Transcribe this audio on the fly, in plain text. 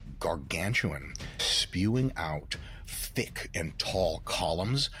gargantuan, spewing out thick and tall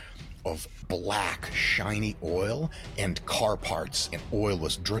columns of black, shiny oil, and car parts, and oil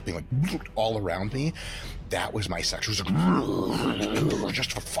was dripping like all around me. That was my sex. It was like,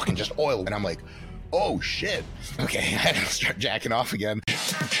 just oil. And I'm like, oh shit. Okay, I had to start jacking off again.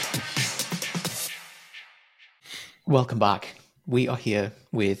 Welcome back. We are here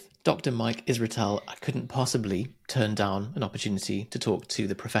with Dr. Mike Israetel. I couldn't possibly turn down an opportunity to talk to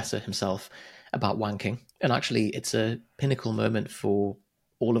the professor himself about wanking. And actually, it's a pinnacle moment for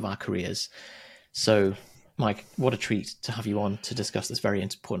all of our careers. So, Mike, what a treat to have you on to discuss this very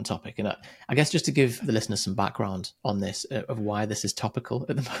important topic. And I guess just to give the listeners some background on this, of why this is topical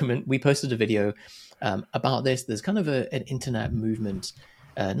at the moment, we posted a video about this. There's kind of an internet movement,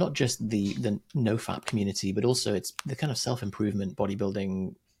 not just the Nofap community, but also it's the kind of self-improvement,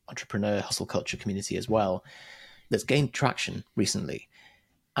 bodybuilding, entrepreneur, hustle culture community as well, that's gained traction recently.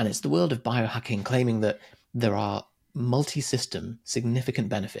 And it's the world of biohacking claiming that there are multi-system significant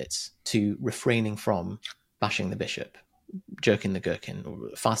benefits to refraining from bashing the bishop, jerking the gherkin,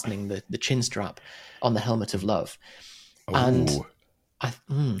 or fastening the chin strap on the helmet of love. Ooh. And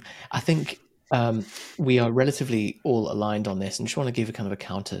I think we are relatively all aligned on this, and just want to give a kind of a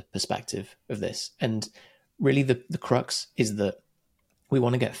counter perspective of this. And really the crux is that we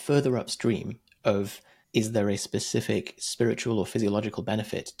want to get further upstream of, is there a specific spiritual or physiological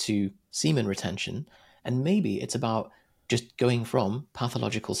benefit to semen retention? And maybe it's about just going from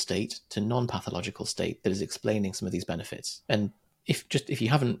pathological state to non-pathological state that is explaining some of these benefits. And if you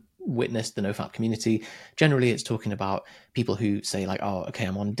haven't witnessed the Nofap community, generally it's talking about people who say like, oh, okay,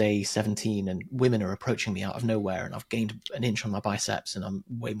 I'm on day 17 and women are approaching me out of nowhere and I've gained an inch on my biceps and I'm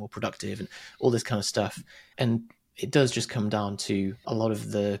way more productive and all this kind of stuff. And it does just come down to a lot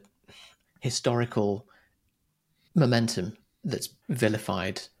of the historical momentum that's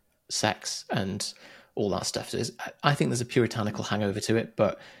vilified sex and all that stuff. So I think there's a puritanical hangover to it,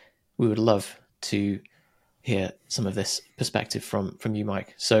 but we would love to hear some of this perspective from you,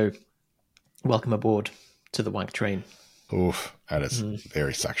 Mike. So welcome aboard to the wank train. Oof, that is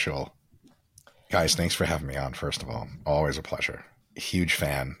very sexual. Guys, thanks for having me on, first of all. Always a pleasure. Huge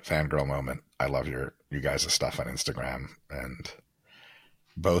fangirl moment. I love you guys' stuff on Instagram, and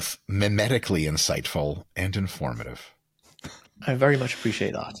both mimetically insightful and informative. I very much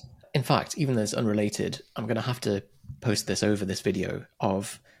appreciate that. In fact, even though it's unrelated, I'm going to have to post this over this video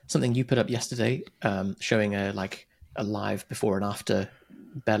of something you put up yesterday, showing a live before and after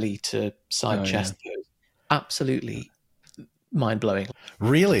belly to side chest. Yeah. Absolutely mind-blowing.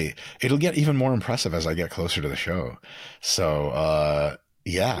 Really? It'll get even more impressive as I get closer to the show. So,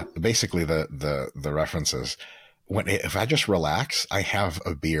 basically the references. If I just relax, I have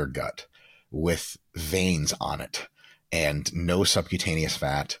a beer gut with veins on it and no subcutaneous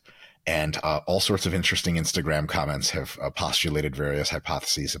fat. And all sorts of interesting Instagram comments have postulated various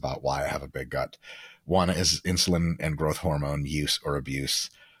hypotheses about why I have a big gut. One is insulin and growth hormone use or abuse.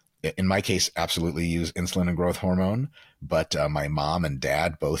 In my case, absolutely use insulin and growth hormone, but my mom and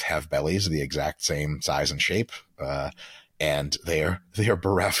dad both have bellies the exact same size and shape, and they are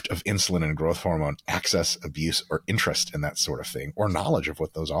bereft of insulin and growth hormone access, abuse, or interest in that sort of thing, or knowledge of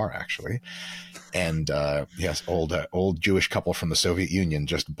what those are, actually. And yes, old Jewish couple from the Soviet Union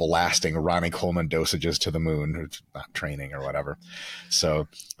just blasting Ronnie Coleman dosages to the moon, not training or whatever. So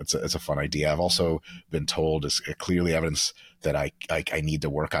it's a fun idea. I've also been told is clearly evidence that I need to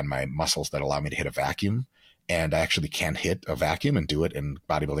work on my muscles that allow me to hit a vacuum. And I actually can hit a vacuum and do it in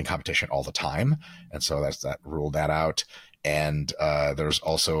bodybuilding competition all the time. And so that ruled that out. And there's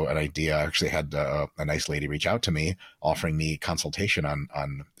also an idea. I actually had a nice lady reach out to me offering me consultation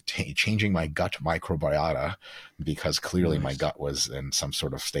on changing my gut microbiota, because clearly my gut was in some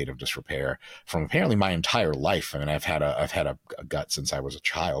sort of state of disrepair from apparently my entire life. I mean, I've had a gut since I was a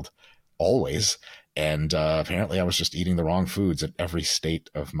child, always. And apparently I was just eating the wrong foods at every state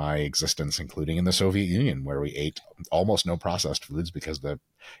of my existence, including in the Soviet Union, where we ate almost no processed foods because the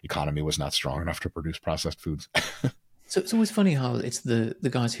economy was not strong enough to produce processed foods. So it's always funny how it's the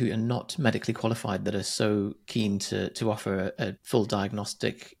guys who are not medically qualified that are so keen to offer a full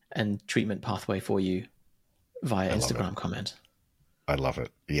diagnostic and treatment pathway for you via Instagram comment. I love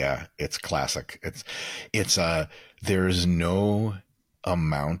it. Yeah, it's classic. It's there's no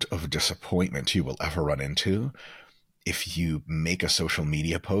amount of disappointment you will ever run into if you make a social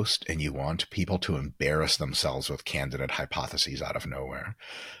media post and you want people to embarrass themselves with candidate hypotheses out of nowhere.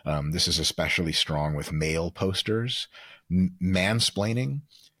 This is especially strong with male posters. Mansplaining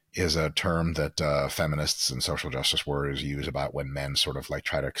is a term that feminists and social justice warriors use about when men sort of like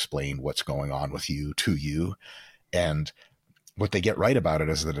try to explain what's going on with you to you. And what they get right about it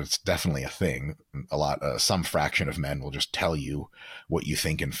is that it's definitely a thing. Some fraction of men will just tell you what you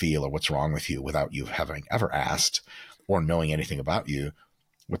think and feel or what's wrong with you without you having ever asked or knowing anything about you.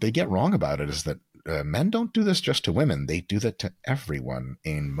 What they get wrong about it is that men don't do this just to women. They do that to everyone,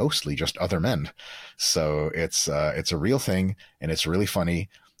 and mostly just other men. So it's a real thing, and it's really funny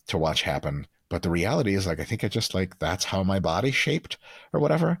to watch happen. But the reality is, like, I think that's how my body's shaped or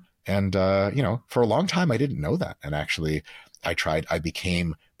whatever. And, for a long time, I didn't know that. And actually, I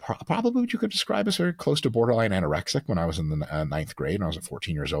became probably what you could describe as very close to borderline anorexic when I was in the ninth grade, when I was at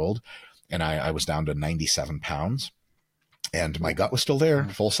 14 years old. And I was down to 97 pounds. And my gut was still there,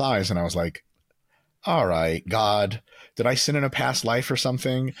 full size. And I was like, all right, God, did I sin in a past life or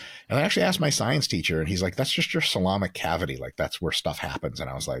something? And I actually asked my science teacher, and he's like, that's just your salomic cavity. Like, that's where stuff happens. And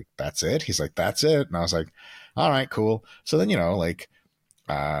I was like, that's it? He's like, that's it. And I was like, all right, cool. So then,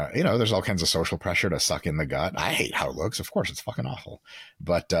 there's all kinds of social pressure to suck in the gut. I hate how it looks. Of course, it's fucking awful.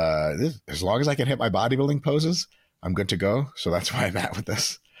 But as long as I can hit my bodybuilding poses, I'm good to go. So that's why I'm at with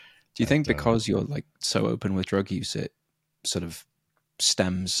this. Do you think because you're like so open with drug use, it sort of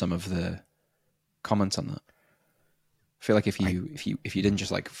stems some of the comments on that? I feel like if you didn't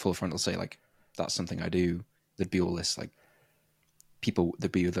just like full frontal say like that's something I do, there'd be all this like people,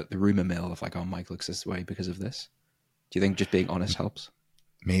 there'd be the rumor mill of like, oh, Mike looks this way because of this. Do you think just being honest helps?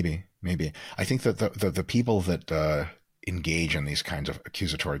 Maybe. I think that the people that engage in these kinds of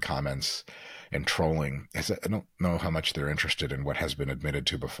accusatory comments and trolling, I don't know how much they're interested in what has been admitted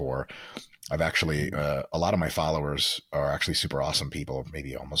to before. I've actually, a lot of my followers are actually super awesome people,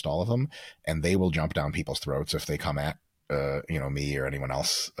 maybe almost all of them, and they will jump down people's throats if they come at me or anyone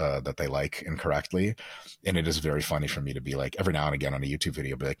else that they like incorrectly. And it is very funny for me to be like, every now and again on a YouTube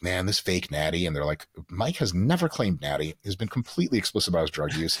video, be like, man, this fake natty. And they're like, Mike has never claimed natty. He's been completely explicit about his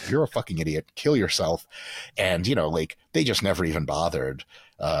drug use. You're a fucking idiot. Kill yourself. And, they just never even bothered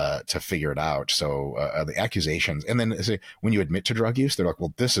to figure it out. So the accusations, and then when you admit to drug use, they're like,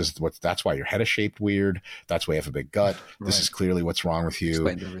 well, that's why your head is shaped weird. That's why you have a big gut. Right. This is clearly what's wrong with you.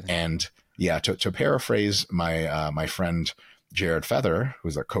 And yeah, to paraphrase my friend Jared Feather,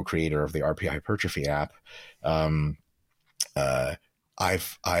 who's a co-creator of the RPI Hypertrophy app,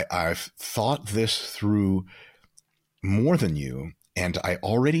 I've thought this through more than you, and I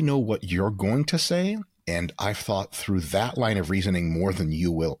already know what you're going to say, and I've thought through that line of reasoning more than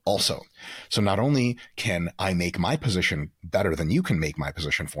you will also. So not only can I make my position better than you can make my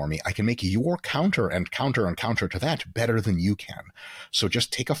position for me, I can make your counter and counter and counter to that better than you can. So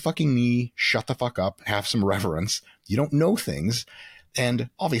just take a fucking knee, shut the fuck up, have some reverence. You don't know things. And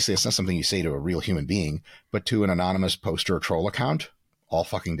obviously it's not something you say to a real human being, but to an anonymous poster or troll account all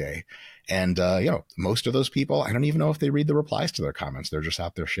fucking day. And, most of those people, I don't even know if they read the replies to their comments. They're just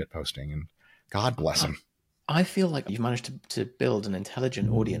out there shit posting, and God bless them. I feel like you've managed to build an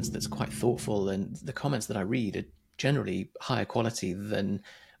intelligent audience that's quite thoughtful, and the comments that I read are generally higher quality than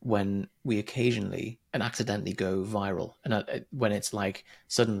when we occasionally and accidentally go viral. And when it's like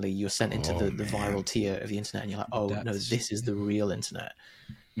suddenly you're sent into the viral tier of the internet and you're like, oh, no, this is the real internet.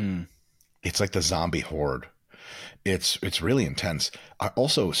 It's like the zombie horde. It's really intense.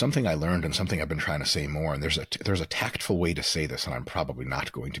 Also, something I learned and something I've been trying to say more, and there's a tactful way to say this, and I'm probably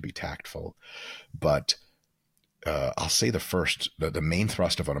not going to be tactful, but I'll say the main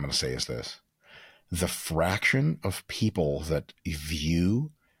thrust of what I'm going to say is this. The fraction of people that view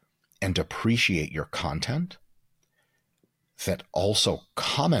and appreciate your content that also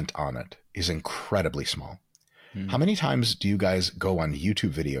comment on it is incredibly small. How many times do you guys go on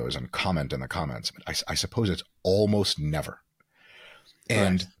YouTube videos and comment in the comments? I suppose it's almost never.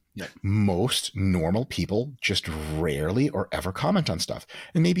 And most normal people just rarely or ever comment on stuff.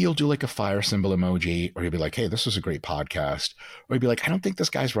 And maybe you'll do like a fire symbol emoji, or you'll be like, hey, this was a great podcast. Or you'll be like, I don't think this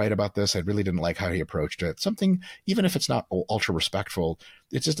guy's right about this. I really didn't like how he approached it. Something, even if it's not ultra respectful,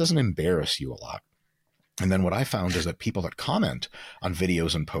 it just doesn't embarrass you a lot. And then what I found is that people that comment on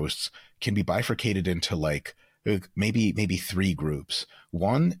videos and posts can be bifurcated into like, maybe three groups.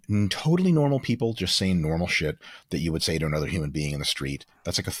 One, totally normal people just saying normal shit that you would say to another human being in the street.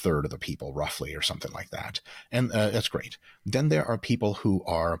 That's like a third of the people, roughly, or something like that. And that's great. Then there are people who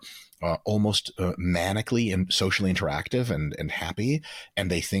are almost manically and socially interactive and happy,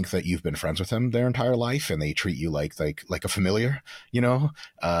 and they think that you've been friends with them their entire life, and they treat you like a familiar,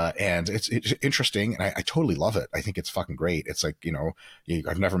 and it's interesting, and I totally love it. I think it's fucking great. It's like,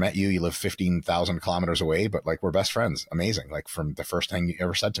 I've never met you. You live 15,000 kilometers away, but like we're best friends. Amazing. Like from the first thing you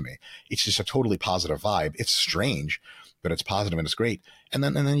ever said to me, it's just a totally positive vibe. It's strange, but it's positive and it's great. And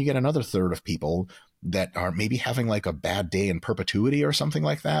then you get another third of people that are maybe having like a bad day in perpetuity or something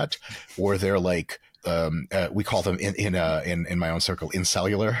like that, or they're like we call them in my own circle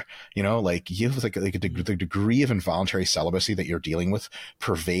incellular. You know, like you have like the degree of involuntary celibacy that you're dealing with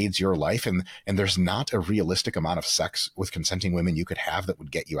pervades your life, and there's not a realistic amount of sex with consenting women you could have that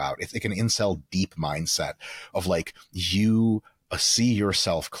would get you out. It's like an incel deep mindset of like you see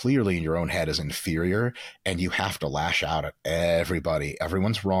yourself clearly in your own head as inferior, and you have to lash out at everybody.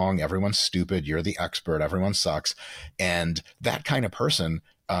 Everyone's wrong. Everyone's stupid. You're the expert. Everyone sucks. And that kind of person,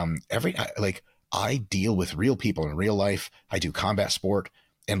 I deal with real people in real life. I do combat sport.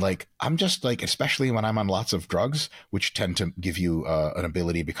 And like, I'm just like, especially when I'm on lots of drugs, which tend to give you an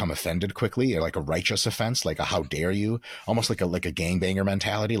ability to become offended quickly, or like a righteous offense, like a how dare you, almost like a gangbanger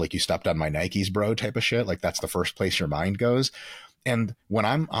mentality, like you stepped on my Nikes, bro, type of shit. Like that's the first place your mind goes. And when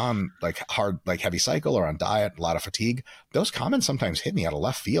I'm on like hard, like heavy cycle or on diet, a lot of fatigue, those comments sometimes hit me out of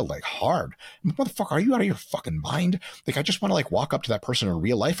left field, like hard. Motherfucker, are you out of your fucking mind? Like, I just want to like walk up to that person in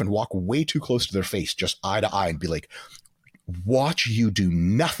real life and walk way too close to their face, just eye to eye, and be like, watch you do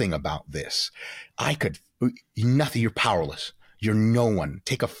nothing about this. I could, nothing. You're powerless. You're no one.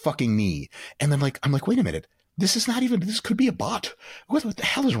 Take a fucking knee. And then like, I'm like, wait a minute. This is not even, this could be a bot. What the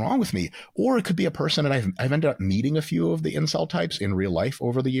hell is wrong with me? Or it could be a person, and I've ended up meeting a few of the incel types in real life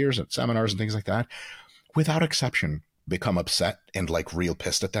over the years at seminars and things like that. Without exception, become upset and like real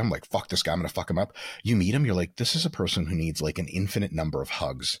pissed at them. Like, fuck this guy, I'm going to fuck him up. You meet him, you're like, this is a person who needs like an infinite number of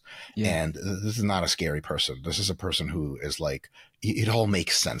hugs. Yeah. And this is not a scary person. This is a person who is like, it all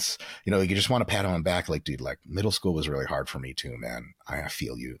makes sense. You know, you just want to pat on the back. Like, dude, like middle school was really hard for me too, man. I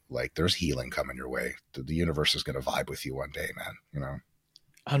feel you. Like there's healing coming your way. The universe is going to vibe with you one day, man. You know?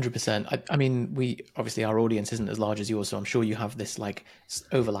 100%. I mean, we obviously, our audience isn't as large as yours, so I'm sure you have this like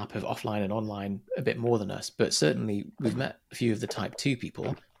overlap of offline and online a bit more than us. But certainly, we've met a few of the type 2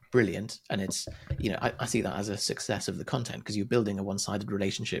 people. Brilliant, and it's, you know, I see that as a success of the content, because you're building a one-sided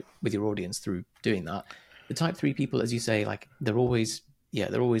relationship with your audience through doing that. The type 3 people, as you say, like they're always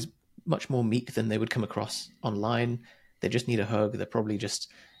much more meek than they would come across online. They just need a hug. They're probably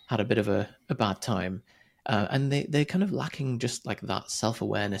just had a bit of a bad time. And they're kind of lacking just like that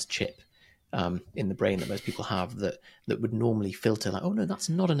self-awareness chip in the brain that most people have that would normally filter like, oh no, that's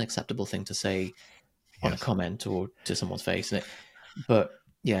not an acceptable thing to say on a comment or to someone's face. But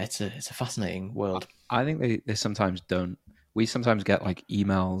yeah, it's a fascinating world. I think they sometimes don't. We sometimes get like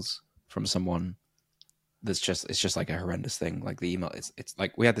emails from someone it's just like a horrendous thing. Like the email, it's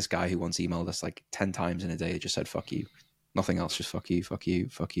like we had this guy who once emailed us like 10 times in a day. It just said, fuck you, nothing else, just fuck you, fuck you,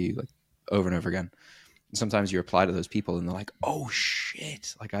 fuck you, like over and over again. Sometimes you reply to those people and they're like, oh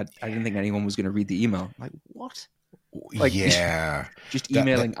shit, like I didn't think anyone was going to read the email. I'm like, what? Like, yeah, just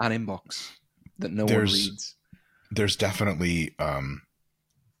emailing an inbox that no one reads. There's definitely I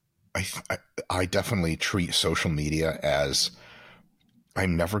definitely treat social media as,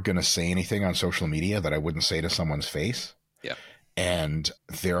 I'm never going to say anything on social media that I wouldn't say to someone's face. Yeah. And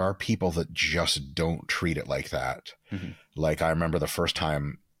there are people that just don't treat it like that. Mm-hmm. Like I remember the first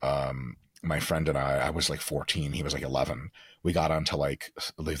time my friend and I was like 14, he was like 11. We got onto like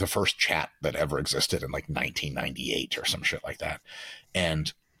the first chat that ever existed in like 1998 or some shit like that.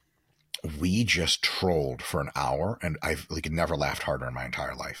 And we just trolled for an hour, and I've like never laughed harder in my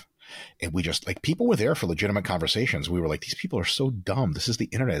entire life. And we just like, people were there for legitimate conversations. We were like, these people are so dumb. This is the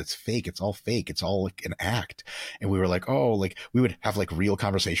internet. It's fake. It's all fake. It's all like an act. And we were like, oh, like we would have like real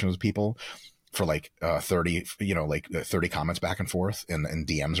conversations with people for like 30 comments back and forth in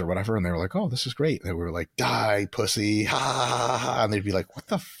DMs or whatever. And they were like, oh, this is great. And we were like, die pussy. Ha, ha, ha, ha. And they'd be like, what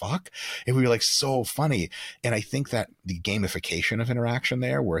the fuck? And we were like, so funny. And I think that the gamification of interaction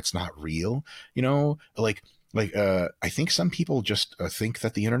there, where it's not real, you know, I think some people just think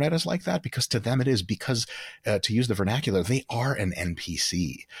that the internet is like that because to them it is, because to use the vernacular, they are an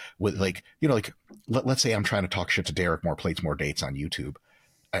NPC with like, you know, like let's say I'm trying to talk shit to Derek, more plates, more dates on YouTube.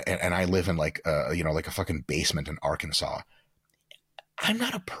 And I live in like, like a fucking basement in Arkansas. I'm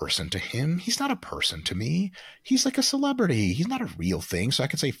not a person to him. He's not a person to me. He's like a celebrity. He's not a real thing. So I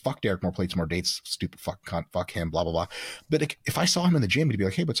could say, fuck Derek, more plates, more dates, stupid fuck cunt, fuck him, blah, blah, blah. But like, if I saw him in the gym, he'd be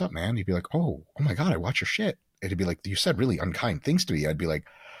like, hey, what's up, man? He'd be like, oh my God, I watch your shit. It'd be like, you said really unkind things to me. I'd be like,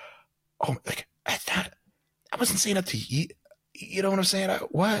 oh, like that. I wasn't saying that to you. You know what I'm saying?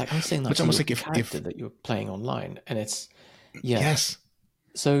 What? Like, I'm saying that it's to almost your like character that you're playing online, and it's yes.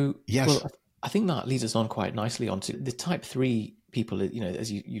 So yes, well, I think that leads us on quite nicely onto the type 3 people. You know, as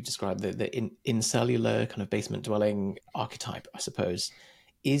you described, the in cellular kind of basement dwelling archetype, I suppose,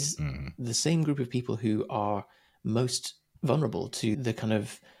 is the same group of people who are most vulnerable to the kind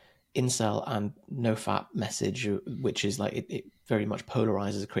of incel and nofap message, which is like it very much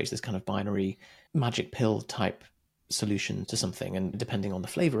polarizes, creates this kind of binary magic pill type solution to something, and depending on the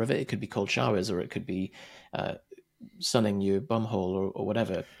flavor of it, it could be cold showers, or it could be sunning your bumhole, or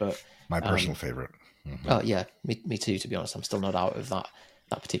whatever. But my personal favorite. Oh yeah, me too. To be honest, I'm still not out of that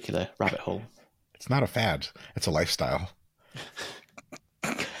particular rabbit hole. It's not a fad; it's a lifestyle.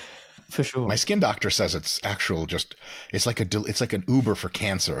 For sure. My skin doctor says it's actual. It's like an Uber for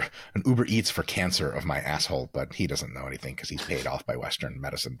cancer, an Uber Eats for cancer of my asshole. But he doesn't know anything because he's paid off by Western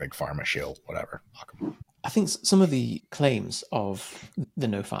medicine, big pharma, shield, whatever. I think some of the claims of the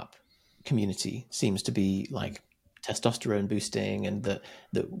Nofap community seems to be like testosterone boosting and the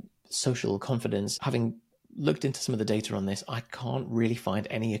social confidence. Having looked into some of the data on this, I can't really find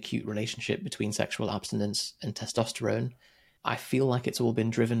any acute relationship between sexual abstinence and testosterone. I feel like it's all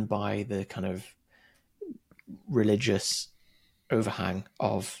been driven by the kind of religious overhang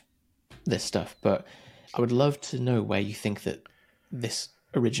of this stuff. But I would love to know where you think that this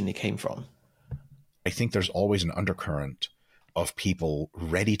originally came from. I think there's always an undercurrent of people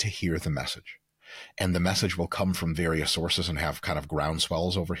ready to hear the message. And the message will come from various sources and have kind of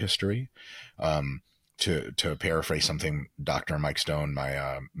groundswells over history. To paraphrase something Dr. Mike Stone,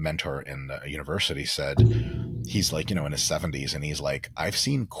 my mentor in the university, said, he's like, in his 70s, and he's like, I've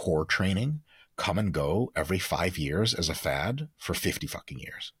seen core training come and go every 5 years as a fad for 50 fucking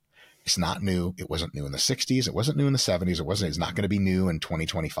years. It's not new. It wasn't new in the 60s. It wasn't new in the 70s. It's not going to be new in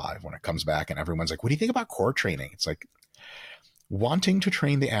 2025 when it comes back and everyone's like, what do you think about core training? It's like, wanting to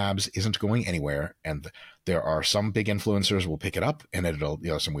train the abs isn't going anywhere. And there are some big influencers will pick it up and it'll,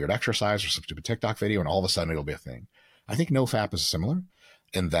 some weird exercise or some stupid TikTok video, and all of a sudden it'll be a thing. I think Nofap is similar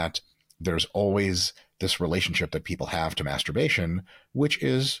in that there's always this relationship that people have to masturbation, which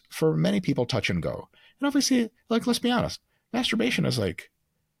is for many people touch and go. And obviously, like, let's be honest, masturbation is like,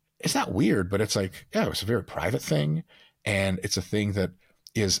 it's not weird, but it's like, yeah, it's a very private thing. And it's a thing that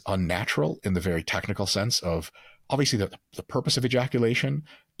is unnatural in the very technical sense of, obviously, the purpose of ejaculation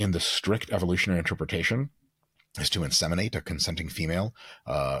in the strict evolutionary interpretation is to inseminate a consenting female,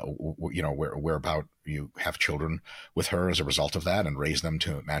 whereabout you have children with her as a result of that and raise them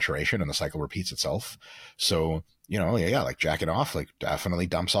to maturation, and the cycle repeats itself. So, like jacking off, like definitely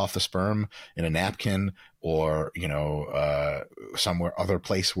dumps off the sperm in a napkin or, somewhere other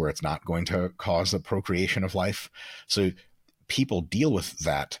place where it's not going to cause the procreation of life. So people deal with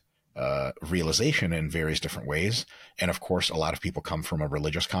that realization in various different ways. And of course, a lot of people come from a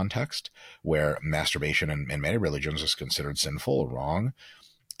religious context where masturbation in many religions is considered sinful or wrong.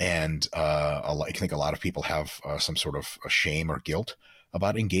 And I think a lot of people have some sort of a shame or guilt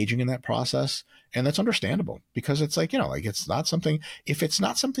about engaging in that process. And that's understandable because it's like, it's not something, if it's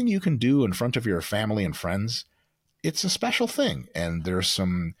not something you can do in front of your family and friends, it's a special thing. And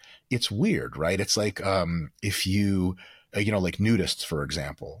it's weird, right? It's like, if you, like nudists, for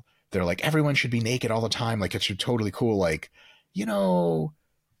example, they're like, everyone should be naked all the time. Like, it's totally cool. Like, I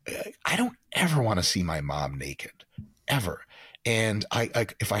don't ever want to see my mom naked, ever. And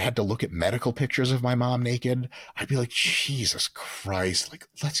if I had to look at medical pictures of my mom naked, I'd be like, Jesus Christ, like,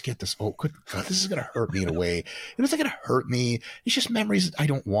 let's get this. Oh, good God, this is going to hurt me in a way. And it's not going to hurt me. It's just memories I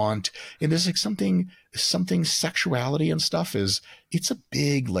don't want. And there's like something sexuality and stuff it's a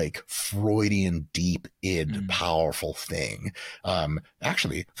big, like, Freudian deep id, powerful thing.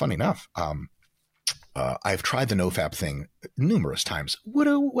 Actually, funny enough, I've tried the Nofap thing numerous times. What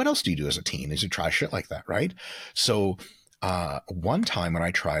else do you do as a teen? Is you try shit like that, right? So, one time when I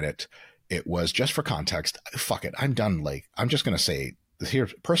tried it, it was just for context. Fuck it. I'm done. Like, I'm just going to say here,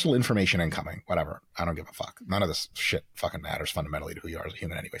 personal information incoming, whatever. I don't give a fuck. None of this shit fucking matters fundamentally to who you are as a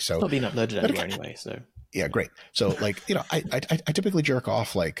human anyway. So it's not being uploaded anywhere anyway. So yeah, great. So like, I typically jerk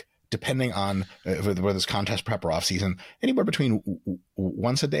off, like, depending on whether it's contest prep or off season, anywhere between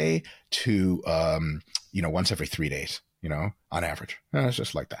once a day to, once every 3 days, on average. And it's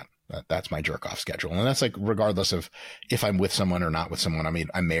just like that. That's my jerk off schedule. And that's like, regardless of if I'm with someone or not with someone. I mean,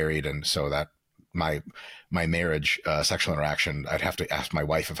 I'm married. And so that my marriage, sexual interaction, I'd have to ask my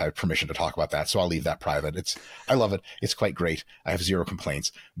wife if I have permission to talk about that. So I'll leave that private. I love it. It's quite great. I have zero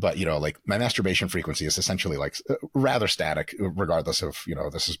complaints, but like my masturbation frequency is essentially like rather static, regardless of,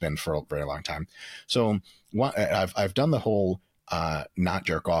 this has been for a very long time. So I've done the whole, not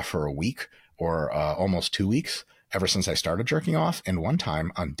jerk off for a week or, almost 2 weeks ever since I started jerking off. And one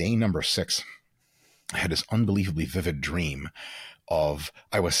time on day number 6, I had this unbelievably vivid dream of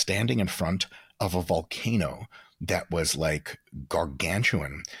I was standing in front of a volcano that was like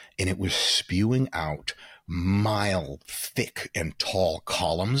gargantuan, and it was spewing out mile thick and tall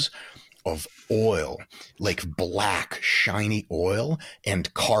columns of oil, like black, shiny oil,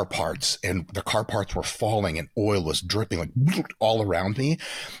 and car parts. And the car parts were falling and oil was dripping like all around me.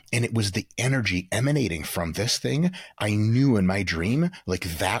 And it was the energy emanating from this thing. I knew in my dream,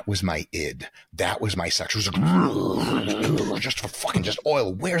 like that was my id. That was my sex. It was like, just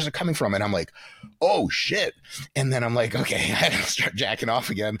oil. Where's it coming from? And I'm like, oh shit. And then I'm like, okay, I gotta start jacking off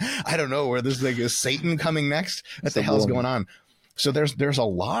again. I don't know where this thing is. Satan coming next? What the hell's going on? So there's a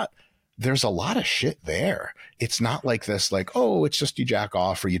lot of shit there. It's not like this, like, oh, it's just you jack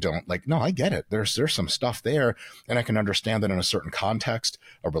off or you don't. Like, no, I get it. There's some stuff there. And I can understand that in a certain context,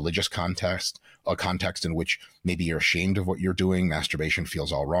 a religious context, a context in which maybe you're ashamed of what you're doing. Masturbation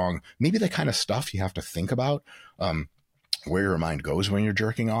feels all wrong. Maybe the kind of stuff you have to think about, where your mind goes when you're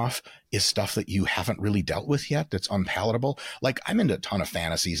jerking off is stuff that you haven't really dealt with yet. That's unpalatable. Like I'm into a ton of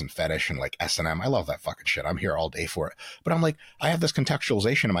fantasies and fetish and like S&M. I love that fucking shit. I'm here all day for it. But I'm like, I have this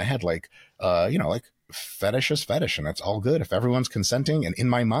contextualization in my head, like, like fetish is fetish and it's all good if everyone's consenting. And in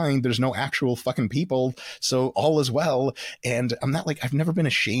my mind, there's no actual fucking people. So all is well. And I'm not like, I've never been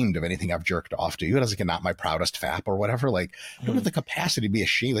ashamed of anything I've jerked off to. It was like not my proudest fap or whatever. Like I don't have the capacity to be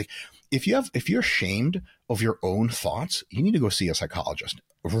ashamed. Like if you're ashamed of your own thoughts, you need to go see a psychologist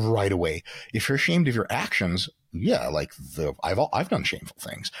right away. If you're ashamed of your actions, yeah, like I've done shameful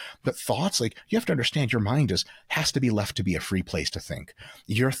things, but thoughts, like you have to understand your mind has to be left to be a free place to think.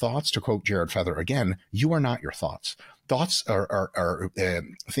 Your thoughts, to quote Jared Feather again, you are not your thoughts. Thoughts are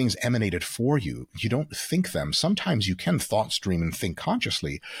things emanated for you. You don't think them. Sometimes you can thought stream and think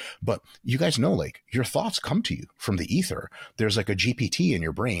consciously, but you guys know, like your thoughts come to you from the ether. There's like a GPT in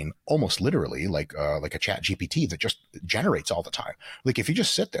your brain, almost literally like a chat GPT that just generates all the time. Like if you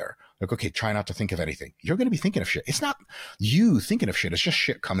just sit there, like, okay, try not to think of anything. You're going to be thinking of shit. It's not you thinking of shit. It's just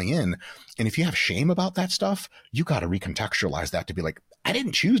shit coming in. And if you have shame about that stuff, you got to recontextualize that to be like, I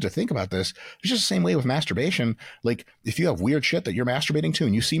didn't choose to think about this. It's just the same way with masturbation. Like if you have weird shit that you're masturbating to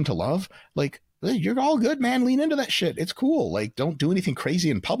and you seem to love, like you're all good, man. Lean into that shit. It's cool. Like don't do anything crazy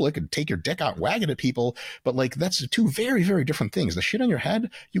in public and take your dick out and wag it at people. But like that's two very, very different things. The shit on your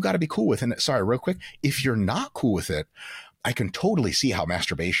head, you got to be cool with. And sorry, real quick, if you're not cool with it, I can totally see how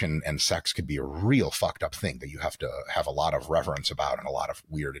masturbation and sex could be a real fucked up thing that you have to have a lot of reverence about and a lot of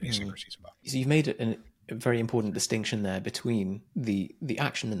weird idiosyncrasies about. So you've made a very important distinction there between the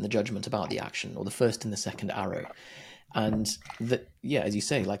action and the judgment about the action, or the first and the second arrow. And that, yeah, as you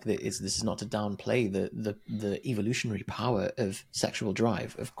say, like this is not to downplay the evolutionary power of sexual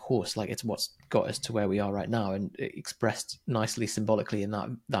drive. Of course, like it's what's got us to where we are right now, and expressed nicely symbolically in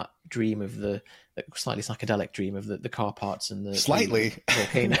that dream of the slightly psychedelic dream of the car parts and the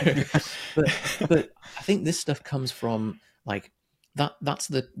volcano. but I think this stuff comes from like that's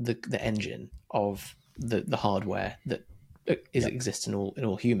the engine of the hardware that exists in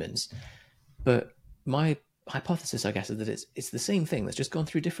all humans. But my hypothesis, I guess, is that it's the same thing that's just gone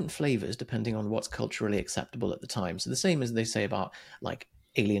through different flavors depending on what's culturally acceptable at the time. So the same as they say about like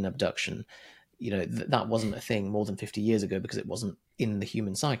alien abduction, that wasn't a thing more than 50 years ago because it wasn't in the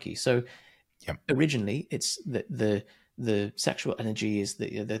human psyche. So originally it's the sexual energy is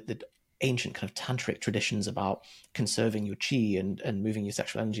the ancient kind of tantric traditions about conserving your chi and moving your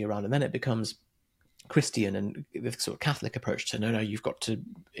sexual energy around, and then it becomes Christian and the sort of Catholic approach to no, you've got to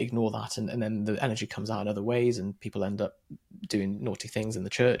ignore that, and then the energy comes out in other ways, and people end up doing naughty things in the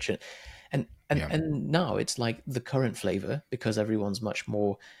church, and now it's like the current flavor, because everyone's much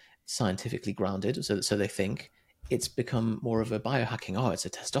more scientifically grounded, so they think it's become more of a biohacking. Oh, it's a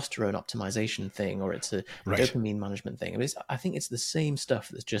testosterone optimization thing, or it's a dopamine management thing. I mean, I think it's the same stuff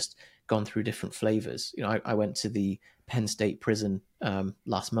that's just gone through different flavors. I went to the Penn State prison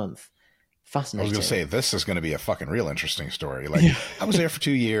last month. Fascinating. I was going to say, this is going to be a fucking real interesting story. Like, I was there for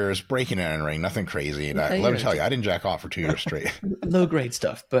 2 years, breaking and entering, nothing crazy. And let me tell you, I didn't jack off for 2 years straight. Low grade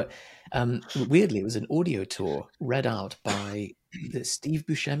stuff. But weirdly, it was an audio tour read out by Steve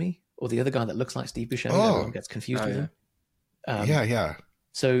Buscemi, or the other guy that looks like Steve Buscemi. Everyone gets confused with him. Yeah.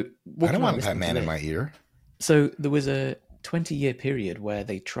 So I don't want that man in my ear. So there was a 20-year period where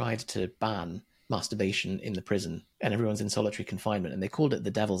they tried to ban masturbation in the prison, and everyone's in solitary confinement, and they called it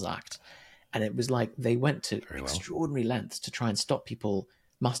the Devil's Act. And it was like they went to extraordinary lengths to try and stop people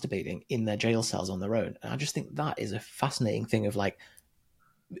masturbating in their jail cells on their own. And I just think that is a fascinating thing of like,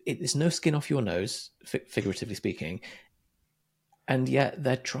 it's no skin off your nose, figuratively speaking. And yet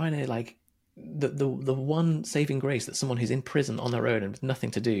they're trying to like, the one saving grace that someone who's in prison on their own and with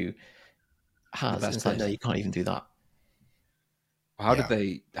nothing to do has. And it's like, no, you can't even do that. How do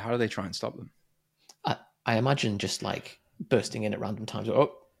they try and stop them? I imagine just like bursting in at random times.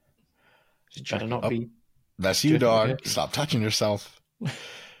 Oh, better not be. That's you, dog. Stop touching yourself.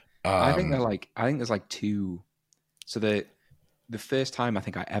 I think there's like two. So the first time I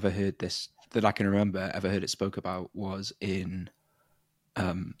think I ever heard this, that I can remember ever heard it spoke about, was in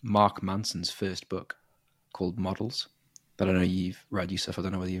Mark Manson's first book called Models, that I know you've read, Yusuf. I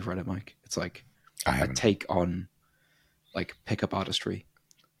don't know whether you've read it, Mike. It's like a take on like pickup artistry,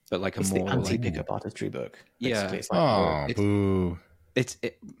 but like it's more the anti-pickup like, artistry book. Yeah. It's like boo. It's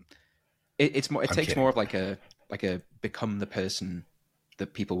more. It I'm takes kidding. more of like a become the person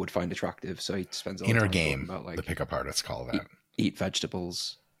that people would find attractive. So he spends all the Inner time game, talking about like the pickup artists call that. Eat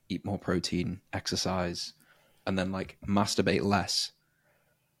vegetables, eat more protein, exercise, and then like masturbate less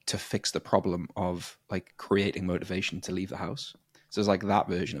to fix the problem of like creating motivation to leave the house. So it's like that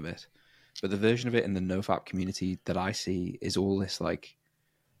version of it. But the version of it in the Nofap community that I see is all this like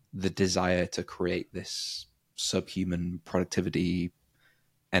the desire to create this subhuman productivity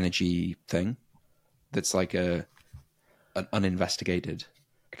energy thing that's like an uninvestigated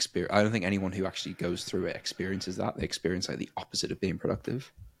experience. I don't think anyone who actually goes through it experiences that. They experience like the opposite of being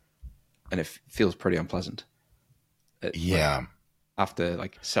productive, and it feels pretty unpleasant. Yeah. Like, after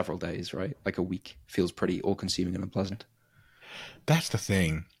like several days, right? Like a week feels pretty all-consuming and unpleasant. That's the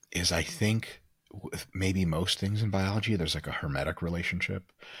thing, is I think with maybe most things in biology, there's like a hermetic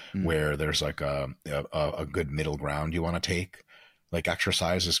relationship where there's like a good middle ground you want to take. Like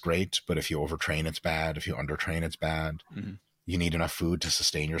exercise is great, but if you overtrain, it's bad. If you undertrain, it's bad. Mm-hmm. You need enough food to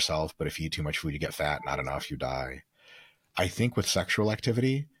sustain yourself, but if you eat too much food, you get fat. Not enough, you die. I think with sexual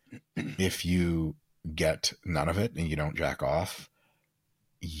activity, if you get none of it and you don't jack off,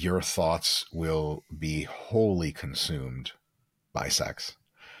 your thoughts will be wholly consumed by sex.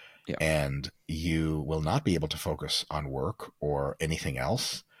 Yeah. And you will not be able to focus on work or anything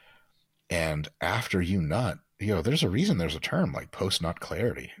else. And after you nut, there's a reason there's a term like post-nut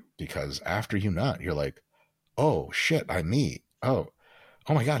clarity, because after you nut, you're like, oh shit, I'm me. Oh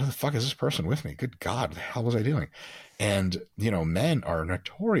my God, who the fuck is this person with me? Good God, what the hell was I doing? And, men are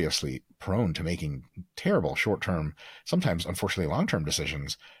notoriously prone to making terrible short-term, sometimes unfortunately long-term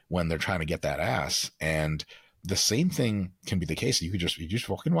decisions when they're trying to get that ass. And the same thing can be the case. You just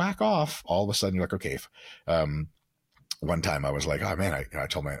fucking whack off. All of a sudden you're like, okay, one time I was like, oh man, I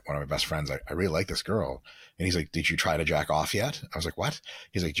told one of my best friends, I really like this girl. And he's like, did you try to jack off yet? I was like, what?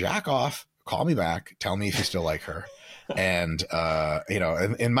 He's like, jack off, call me back, tell me if you still like her. And,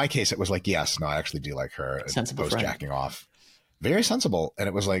 in my case, it was like, yes, no, I actually do like her. Sensible post friend. jacking off. Very sensible. And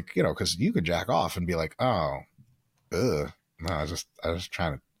it was like, because you could jack off and be like, oh, ugh. No, I was just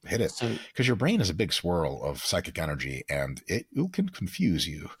trying to hit it, because your brain is a big swirl of psychic energy, and it can confuse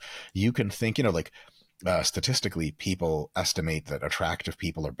you. You can think, statistically, people estimate that attractive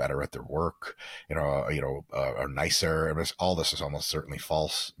people are better at their work, are nicer. All this is almost certainly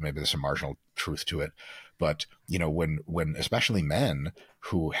false. Maybe there's some marginal truth to it. But, when especially men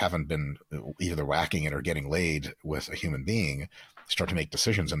who haven't been either whacking it or getting laid with a human being start to make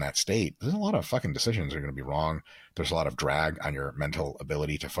decisions in that state, there's a lot of fucking decisions that are going to be wrong. There's a lot of drag on your mental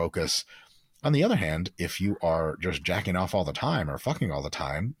ability to focus. On the other hand, if you are just jacking off all the time or fucking all the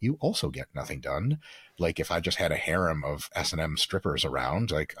time, you also get nothing done. Like if I just had a harem of S&M strippers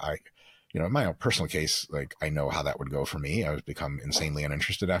around, like in my own personal case, like I know how that would go for me. I would become insanely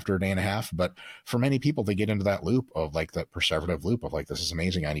uninterested after a day and a half. But for many people, they get into that loop of like that perseverative loop of like, this is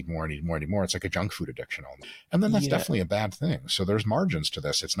amazing. I need more, I need more, I need more. It's like a junk food addiction almost. And then that's definitely a bad thing. So there's margins to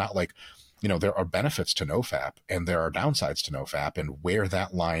this. It's not like, there are benefits to Nofap and there are downsides to Nofap, and where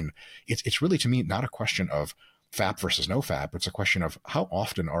that line, it's really to me not a question of FAP versus no FAP. It's a question of how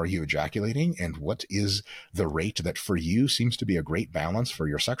often are you ejaculating and what is the rate that for you seems to be a great balance for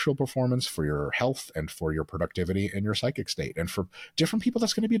your sexual performance, for your health, and for your productivity and your psychic state. And for different people,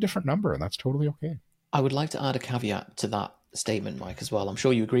 that's going to be a different number, and that's totally okay. I would like to add a caveat to that statement, Mike, as well. I'm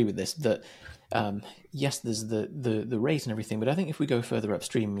sure you agree with this, that yes, there's the rate and everything, but I think if we go further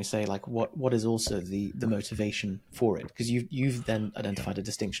upstream and we say like what is also the motivation for it, because you've then identified a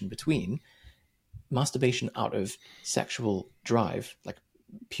distinction between masturbation out of sexual drive, like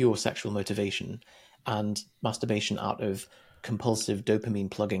pure sexual motivation, and masturbation out of compulsive dopamine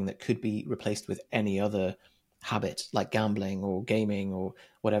plugging that could be replaced with any other habit like gambling or gaming or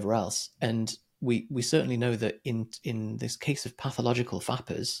whatever else. And we certainly know that in this case of pathological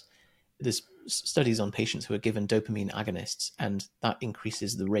fappers, there's studies on patients who are given dopamine agonists, and that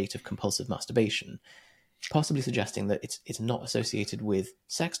increases the rate of compulsive masturbation, possibly suggesting that it's not associated with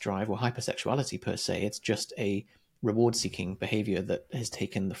sex drive or hypersexuality per se. It's just a reward-seeking behavior that has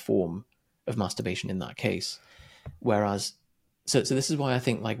taken the form of masturbation in that case. Whereas, so this is why I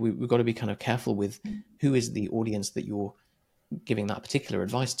think like we've got to be kind of careful with who is the audience that you're giving that particular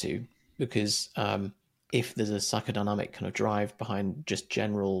advice to, because if there's a psychodynamic kind of drive behind just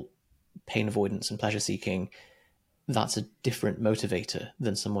general pain avoidance and pleasure seeking, that's a different motivator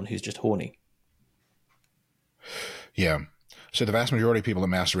than someone who's just horny. Yeah. So the vast majority of people that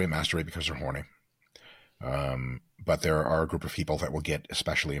masturbate because they're horny. But there are a group of people that will get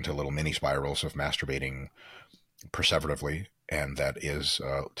especially into little mini spirals of masturbating perseveratively, and that is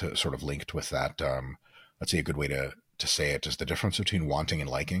to sort of linked with that. Let's say a good way to say it is the difference between wanting and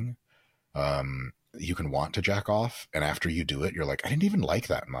liking. You can want to jack off, and after you do it, you're like, I didn't even like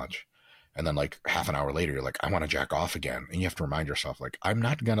that much. And then like half an hour later, you're like, I want to jack off again. And you have to remind yourself, like, I'm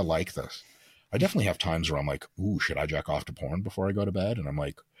not going to like this. I definitely have times where I'm like, ooh, should I jack off to porn before I go to bed? And I'm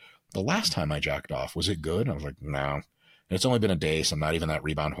like, the last time I jacked off, was it good? And I was like, no. And it's only been a day, so I'm not even that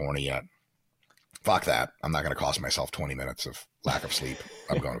rebound horny yet. Fuck that. I'm not going to cost myself 20 minutes of lack of sleep.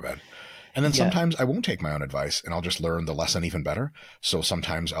 I'm going to bed. And then sometimes I won't take my own advice and I'll just learn the lesson even better. So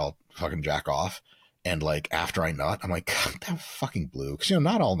sometimes I'll fucking jack off. And like after I nut, I'm like, God, that fucking blew. Because,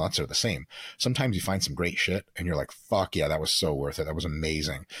 not all nuts are the same. Sometimes you find some great shit and you're like, fuck yeah, that was so worth it. That was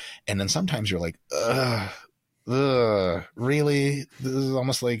amazing. And then sometimes you're like, really? This is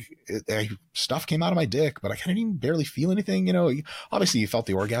almost like stuff came out of my dick, but I kind of even barely feel anything. Obviously you felt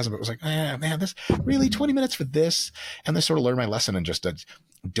the orgasm, but it was like, man, this really 20 minutes for this. And I sort of learned my lesson and just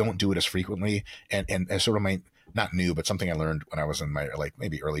don't do it as frequently. And sort of my, not new, but something I learned when I was in my like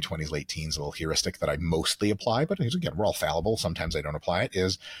maybe early 20s, late teens, a little heuristic that I mostly apply, but again, we're all fallible. Sometimes I don't apply it,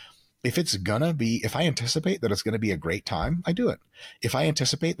 is if I anticipate that it's going to be a great time, I do it. If I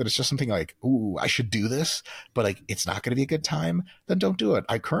anticipate that it's just something like, ooh, I should do this, but like it's not going to be a good time, then don't do it.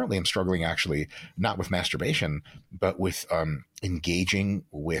 I currently am struggling actually, not with masturbation, but with engaging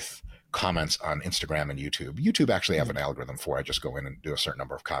with comments on Instagram and YouTube. YouTube actually have an algorithm for I just go in and do a certain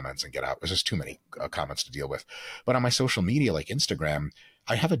number of comments and get out. There's just too many comments to deal with. But on my social media, like Instagram,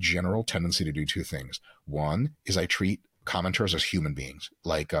 I have a general tendency to do two things. One is I treat commenters as human beings.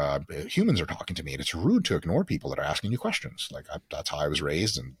 Like humans are talking to me, and it's rude to ignore people that are asking you questions. Like that's how I was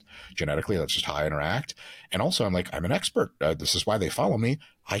raised, and genetically that's just how I interact. And also I'm like, I'm an expert. This is why they follow me.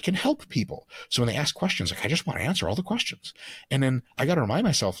 I can help people. So when they ask questions, like I just want to answer all the questions. And then I got to remind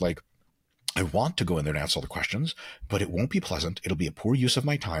myself, like, I want to go in there and answer all the questions, but it won't be pleasant. It'll be a poor use of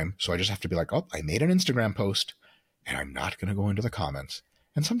my time. So I just have to be like, oh, I made an Instagram post and I'm not going to go into the comments.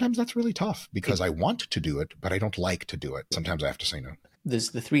 And sometimes that's really tough because I want to do it, but I don't like to do it. Sometimes I have to say no.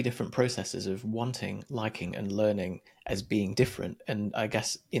 There's the three different processes of wanting, liking, and learning as being different. And I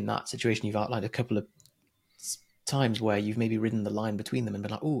guess in that situation, you've outlined a couple of times where you've maybe ridden the line between them and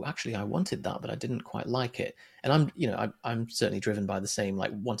been like, oh, actually I wanted that, but I didn't quite like it. And I'm certainly driven by the same,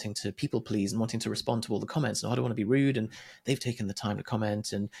 like wanting to people please and wanting to respond to all the comments. And I don't want to be rude, and they've taken the time to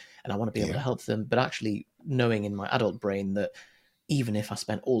comment, and I want to be able to help them. But actually knowing in my adult brain that even if I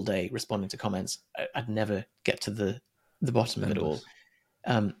spent all day responding to comments, I'd never get to the bottom of it all.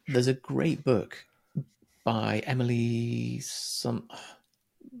 There's a great book by Emily, some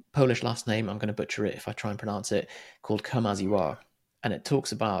Polish last name, I'm going to butcher it if I try and pronounce it, called Come As You Are. And it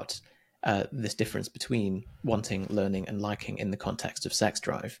talks about this difference between wanting, learning, and liking in the context of sex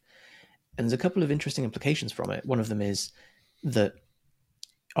drive. And there's a couple of interesting implications from it. One of them is that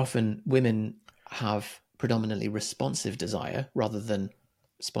often women have predominantly responsive desire rather than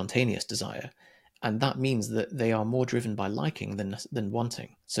spontaneous desire. And that means that they are more driven by liking than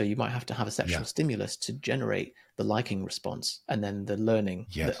wanting. So you might have to have a sexual stimulus to generate the liking response, and then the learning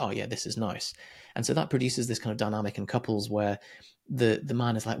that, oh yeah, this is nice. And so that produces this kind of dynamic in couples where the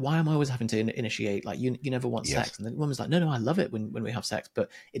man is like, why am I always having to initiate? Like you never want sex. And the woman's like, no, I love it when we have sex,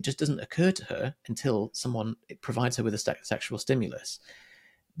 but it just doesn't occur to her until someone provides her with a sexual stimulus.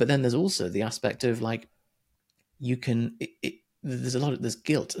 But then there's also the aspect of like, there's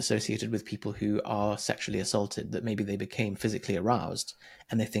guilt associated with people who are sexually assaulted, that maybe they became physically aroused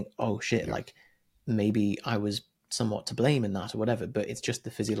and they think, oh shit, like maybe I was somewhat to blame in that or whatever, but it's just the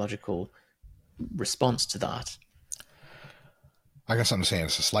physiological response to that. I got something to say.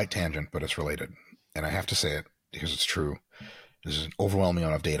 It's a slight tangent, but it's related. And I have to say it because it's true. There's an overwhelming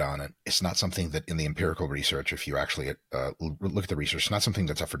amount of data on it. It's not something that in the empirical research, if you actually look at the research, it's not something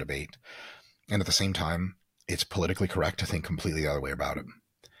that's up for debate. And at the same time, it's politically correct to think completely the other way about it.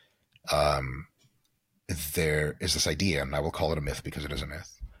 There is this idea, and I will call it a myth because it is a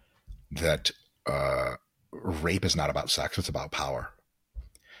myth, that rape is not about sex, it's about power.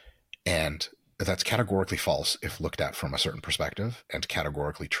 And that's categorically false if looked at from a certain perspective, and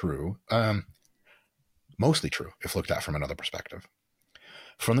categorically true, mostly true if looked at from another perspective.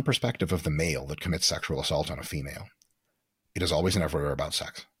 From the perspective of the male that commits sexual assault on a female, it is always and everywhere about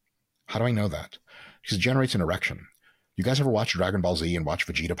sex. How do I know that? Because it generates an erection. You guys ever watch Dragon Ball Z and watch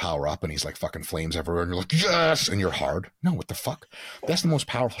Vegeta power up and he's like fucking flames everywhere and you're like, yes, and you're hard? No, what the fuck? That's the most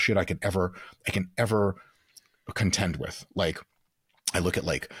powerful shit I can ever contend with. Like, I look at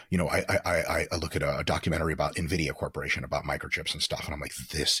like, you know, I look at a documentary about NVIDIA Corporation, about microchips and stuff. And I'm like,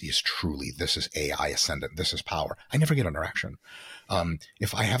 this is AI ascendant. This is power. I never get an erection.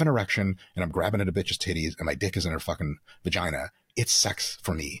 If I have an erection and I'm grabbing at a bitch's titties and my dick is in her fucking vagina, it's sex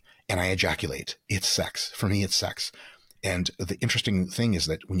for me. And I ejaculate. It's sex. For me, it's sex. And the interesting thing is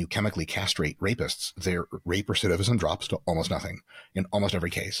that when you chemically castrate rapists, their rape recidivism drops to almost nothing in almost every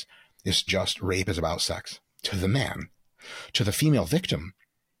case. It's just rape is about sex to the man. To the female victim,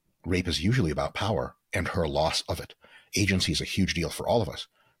 rape is usually about power and her loss of it. Agency is a huge deal for all of us.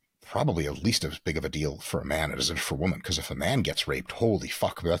 Probably at least as big of a deal for a man as it is for a woman. Because if a man gets raped, holy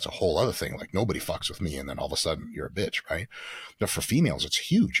fuck, that's a whole other thing. Like, nobody fucks with me and then all of a sudden you're a bitch, right? But for females, it's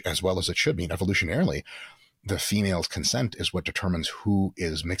huge, as well as it should be. Evolutionarily, the female's consent is what determines who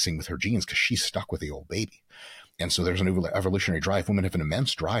is mixing with her genes, because she's stuck with the old baby. And so there's an evolutionary drive. Women have an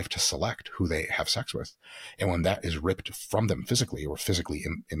immense drive to select who they have sex with. And when that is ripped from them physically, or physically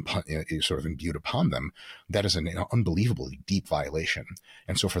sort of imbued upon them, that is an unbelievably deep violation.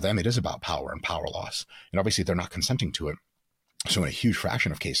 And so for them, it is about power and power loss. And obviously they're not consenting to it. So in a huge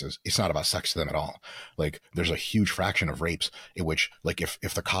fraction of cases, it's not about sex to them at all. Like, there's a huge fraction of rapes in which, like, if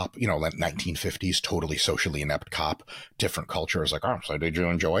the cop, you know, like 1950s, totally socially inept cop, different culture, is like, oh, so did you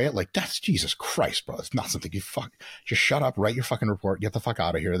enjoy it? Like, that's Jesus Christ, bro. It's not something you just shut up, write your fucking report, get the fuck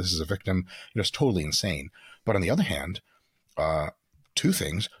out of here. This is a victim. You know, it's totally insane. But on the other hand, two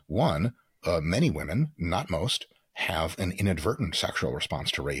things. One, many women, not most, have an inadvertent sexual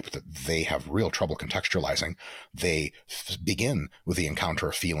response to rape that they have real trouble contextualizing. They begin with the encounter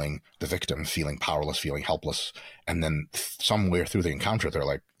of feeling the victim, feeling powerless, feeling helpless. And then somewhere through the encounter, they're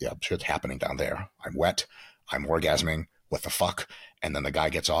like, yeah, shit's happening down there. I'm wet. I'm orgasming. What the fuck? And then the guy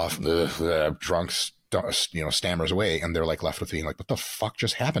gets off, drunk, you know, stammers away, and they're like left with being like, what the fuck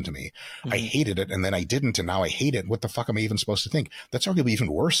just happened to me? Mm-hmm. I hated it, and then I didn't, and now I hate it. What the fuck am I even supposed to think? That's arguably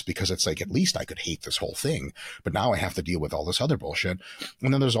even worse, because it's like, at least I could hate this whole thing, but now I have to deal with all this other bullshit.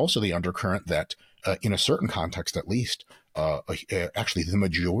 And then there's also the undercurrent that in a certain context, at least, actually the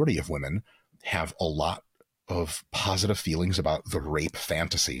majority of women have a lot of positive feelings about the rape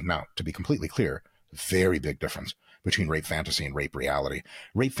fantasy. Now, to be completely clear, very big difference between rape fantasy and rape reality.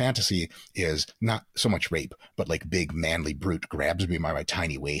 Rape fantasy is not so much rape, but like big manly brute grabs me by my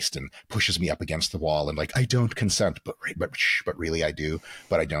tiny waist and pushes me up against the wall and like, I don't consent, but really I do,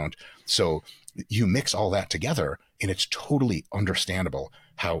 but I don't. So you mix all that together, and it's totally understandable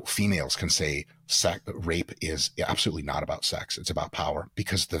how females can say rape is absolutely not about sex. It's about power,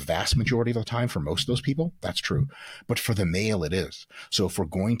 because the vast majority of the time for most of those people, that's true. But for the male, it is. So if we're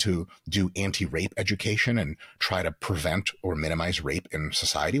going to do anti-rape education and try to prevent or minimize rape in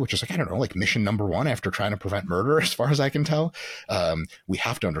society, which is like, I don't know, like mission number one after trying to prevent murder, as far as I can tell, we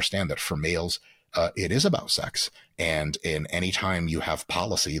have to understand that for males, it is about sex. And in any time you have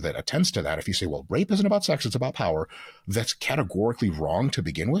policy that attends to that, if you say, well, rape isn't about sex, it's about power, that's categorically wrong to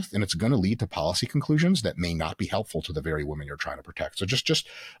begin with. And it's going to lead to policy conclusions that may not be helpful to the very women you're trying to protect. So just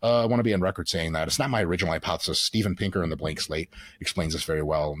want to be on record saying that. It's not my original hypothesis. Steven Pinker in The Blank Slate explains this very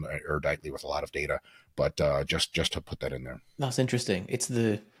well, eruditely, with a lot of data. But just to put that in there. That's interesting. It's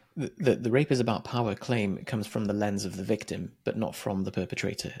the rape is about power claim comes from the lens of the victim, but not from the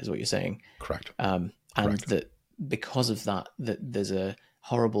perpetrator, is what you're saying. Correct. And Correct. That because of that there's a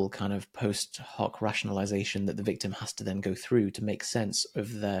horrible kind of post hoc rationalization that the victim has to then go through to make sense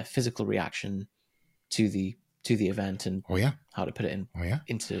of their physical reaction to the event and how to put it in.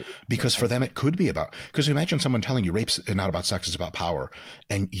 Into because for them it could be about, because imagine someone telling you rape's not about sex, it's about power,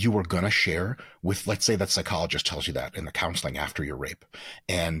 and you were gonna share with, let's say that psychologist tells you that in the counseling after your rape,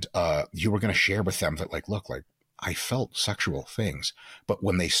 and you were gonna share with them that, like, look, like, I felt sexual things, but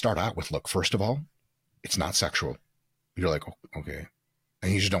when they start out with, look, first of all, it's not sexual, you're like, oh, okay,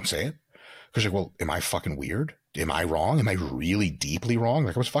 and you just don't say it because you're like, well, am I fucking weird? Am I wrong? Am I really deeply wrong?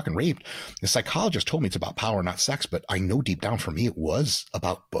 Like, I was fucking raped. The psychologist told me it's about power, not sex, but I know deep down for me it was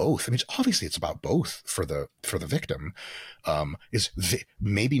about both. I mean, obviously it's about both for the victim.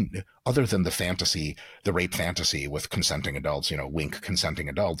 Maybe other than the fantasy, the rape fantasy with consenting adults, you know, wink, consenting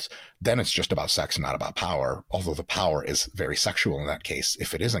adults, then it's just about sex and not about power. Although the power is very sexual in that case,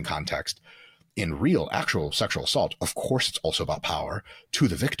 if it is in context. In real, actual sexual assault, of course, it's also about power to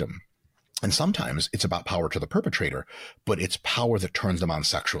the victim. And sometimes it's about power to the perpetrator, but it's power that turns them on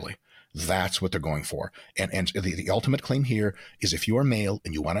sexually. That's what they're going for. And the ultimate claim here is if you are male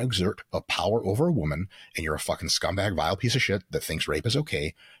and you want to exert a power over a woman and you're a fucking scumbag, vile piece of shit that thinks rape is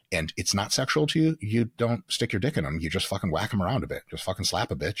okay and it's not sexual to you, you don't stick your dick in them. You just fucking whack them around a bit. Just fucking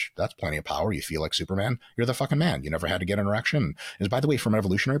slap a bitch. That's plenty of power. You feel like Superman. You're the fucking man. You never had to get an erection. And by the way, from an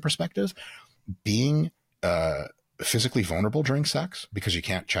evolutionary perspective, being physically vulnerable during sex because you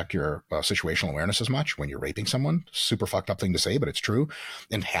can't check your situational awareness as much when you're raping someone. Super fucked up thing to say, but it's true.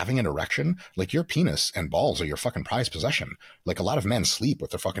 And having an erection, like your penis and balls are your fucking prized possession. Like a lot of men sleep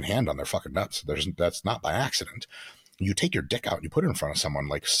with their fucking hand on their fucking nuts. That's not by accident. You take your dick out and you put it in front of someone,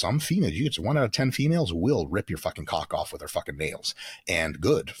 like some females, it's 1 out of 10 females will rip your fucking cock off with their fucking nails. And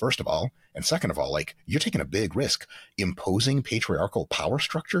good, first of all. And second of all, like you're taking a big risk imposing patriarchal power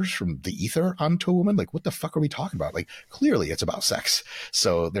structures from the ether onto a woman. Like what the fuck are we talking about? Like clearly it's about sex.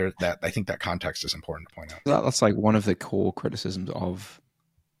 So I think that context is important to point out. That's like one of the core criticisms of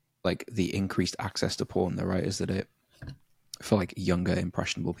like the increased access to porn though, right? Is that it, for like younger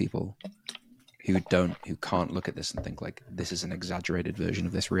impressionable people who can't look at this and think like this is an exaggerated version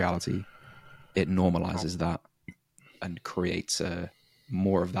of this reality, it normalizes that and creates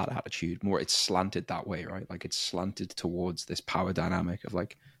more of that attitude. It's slanted that way, right? Like it's slanted towards this power dynamic of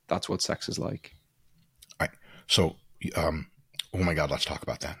like that's what sex is like. Right. So, oh my God, let's talk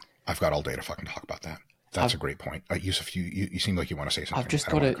about that. I've got all day to fucking talk about that. That's a great point. Yusuf, you seem like you want to say something. I've just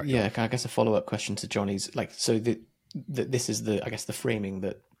got I guess a follow-up question to Johnny's. Like, so this is I guess the framing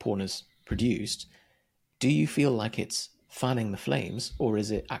that porn has produced. Do you feel like it's fanning the flames, or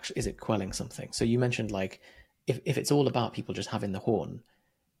is it quelling something? So you mentioned like if it's all about people just having the horn,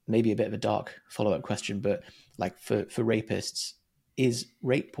 maybe a bit of a dark follow-up question, but like for rapists, is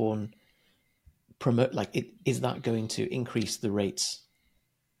rape porn is that going to increase the rates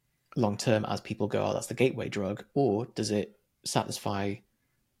long term as people go, oh, that's the gateway drug, or does it satisfy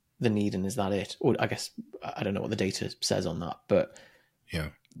the need and is that it? Or I guess I don't know what the data says on that, but yeah,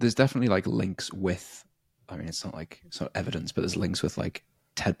 there's definitely like links with, I mean, it's not evidence, but there's links with like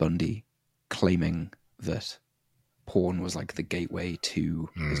Ted Bundy claiming that porn was like the gateway to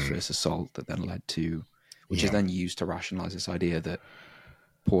his first assault that then led to, which is then used to rationalize this idea that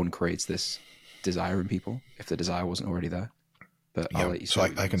porn creates this desire in people if the desire wasn't already there. But I'll let you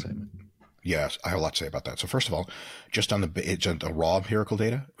say. So I can. Yes, I have a lot to say about that. So first of all, just on the raw empirical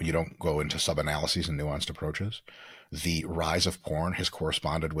data, when you don't go into sub-analyses and nuanced approaches, the rise of porn has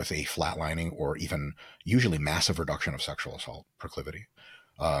corresponded with a flatlining or even usually massive reduction of sexual assault proclivity.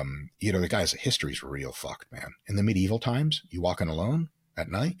 The guy's history's real fucked, man. In the medieval times, you walk in alone at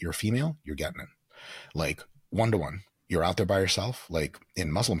night, you're a female, you're getting it. Like 1-to-1, you're out there by yourself. Like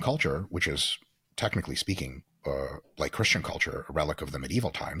in Muslim culture, which is technically speaking, like Christian culture, a relic of the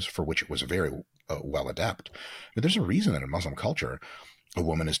medieval times, for which it was very well adept. But there's a reason that in Muslim culture, a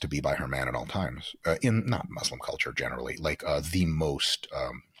woman is to be by her man at all times. In not Muslim culture generally, like the most,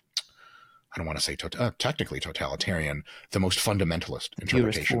 I don't want to say technically totalitarian, the most fundamentalist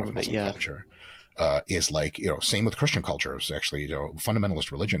interpretation of Muslim culture. Is like, same with Christian culture. It's actually,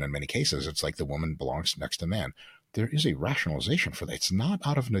 fundamentalist religion in many cases. It's like the woman belongs next to man. There is a rationalization for that. It's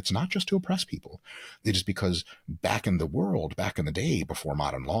not just to oppress people. It is because back in the day, before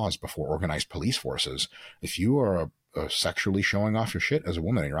modern laws, before organized police forces, if you are sexually showing off your shit as a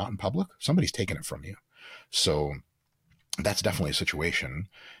woman and you're out in public, somebody's taking it from you. So that's definitely a situation.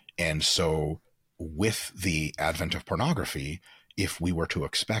 And so with the advent of pornography, if we were to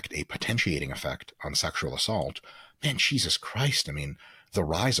expect a potentiating effect on sexual assault, man, Jesus Christ. I mean, the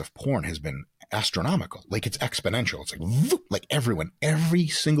rise of porn has been astronomical. Like it's exponential. It's like every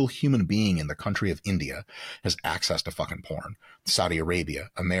single human being in the country of India has access to fucking porn. Saudi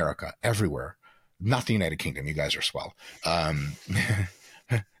Arabia, America, everywhere. Not the United Kingdom. You guys are swell.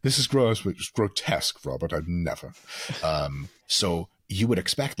 This is gross, but it's grotesque, Robert. I'd never. So you would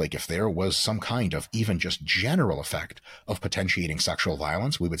expect, like, if there was some kind of even just general effect of potentiating sexual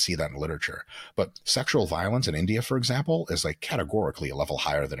violence, we would see that in literature. But sexual violence in India, for example, is like categorically a level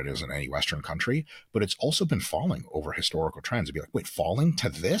higher than it is in any Western country. But it's also been falling over historical trends. It'd be like, wait, falling to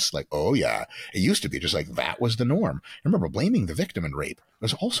this? Like, oh yeah, it used to be just like that was the norm. Remember, blaming the victim in rape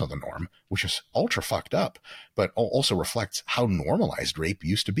was also the norm, which is ultra fucked up, but also reflects how normalized rape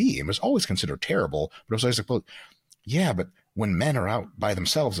used to be. It was always considered terrible, but it was always like, well, yeah, but when men are out by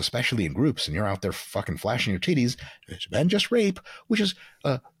themselves, especially in groups, and you're out there fucking flashing your titties, it's been just rape, which is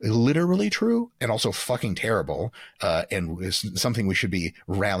literally true and also fucking terrible, and is something we should be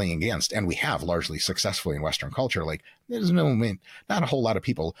rallying against. And we have largely successfully in Western culture. Like, there's not a whole lot of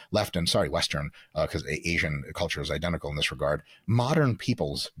people left in, Western, because Asian culture is identical in this regard. Modern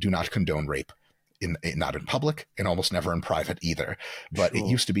peoples do not condone rape. not in public and almost never in private either. But it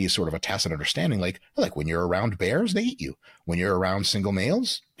used to be sort of a tacit understanding, like when you're around bears, they eat you. When you're around single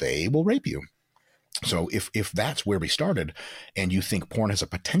males, they will rape you. So if that's where we started, and you think porn has a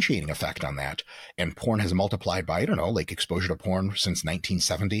potentiating effect on that, and porn has multiplied by, I don't know, like exposure to porn since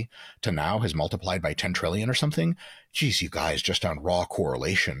 1970 to now has multiplied by 10 trillion or something. Geez, you guys, just on raw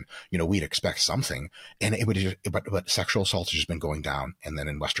correlation, we'd expect something. And it would just, but sexual assault has just been going down. And then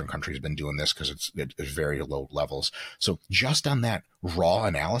in Western countries been doing this because it's very low levels. So just on that raw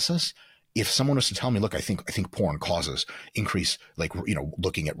analysis, if someone was to tell me, look, I think porn causes increase, like,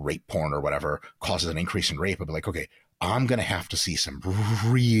 looking at rape porn or whatever causes an increase in rape, I'd be like, okay, I'm going to have to see some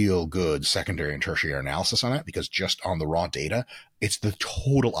real good secondary and tertiary analysis on that, because just on the raw data, it's the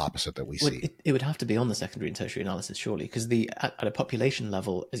total opposite that we see. It would have to be on the secondary and tertiary analysis, surely, because at a population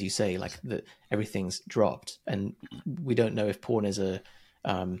level, as you say, like everything's dropped, and we don't know if porn is an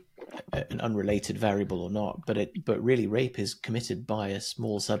unrelated variable or not, but really rape is committed by a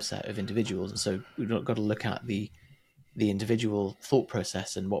small subset of individuals, and so we've got to look at the individual thought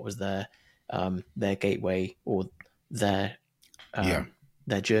process and what was their gateway or their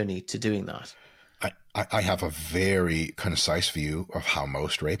journey to doing that. I have a very concise view of how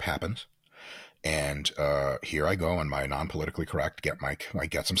most rape happens, and here I go on my non-politically correct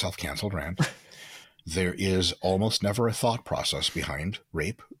get some self-canceled rant. There is almost never a thought process behind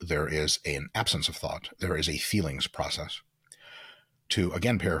rape. There is an absence of thought. There is a feelings process. To,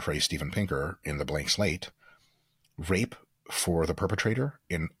 again, paraphrase Steven Pinker in The Blank Slate, rape for the perpetrator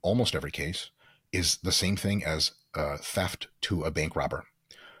in almost every case is the same thing as theft to a bank robber.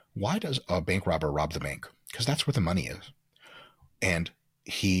 Why does a bank robber rob the bank? Because that's where the money is. And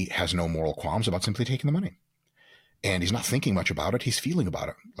he has no moral qualms about simply taking the money. And he's not thinking much about it. He's feeling about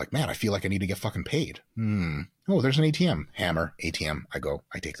it. Like, man, I feel like I need to get fucking paid. Oh, there's an ATM. Hammer, ATM. I go,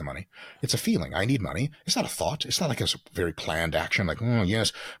 I take the money. It's a feeling. I need money. It's not a thought. It's not like a very planned action. Like, oh,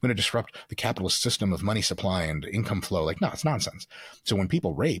 yes, I'm going to disrupt the capitalist system of money supply and income flow. Like, no, it's nonsense. So when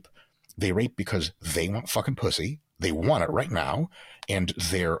people rape, they rape because they want fucking pussy. They want it right now. And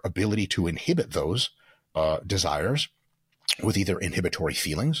their ability to inhibit those desires with either inhibitory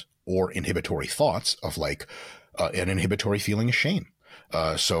feelings or inhibitory thoughts of, like, an inhibitory feeling is shame.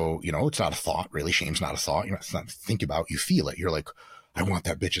 So, it's not a thought, really. Shame's not a thought. It's not think about, you feel it. You're like, I want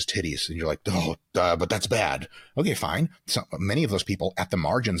that bitch's titties. And you're like, oh, but that's bad. Okay, fine. So many of those people, at the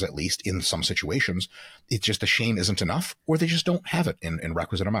margins, at least in some situations, it's just the shame isn't enough, or they just don't have it in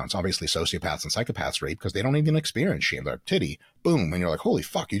requisite amounts. Obviously, sociopaths and psychopaths rape because they don't even experience shame. They're like, titty, boom. And you're like, holy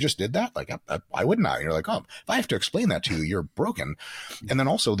fuck, you just did that? Like, why wouldn't I? And you're like, oh, if I have to explain that to you, you're broken. And then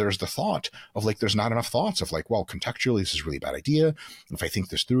also there's the thought of, like, there's not enough thoughts of, like, well, contextually, this is a really bad idea. If I think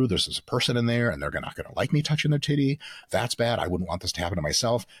this through, there's a person in there and they're not going to like me touching their titty. That's bad. I wouldn't want this to happen to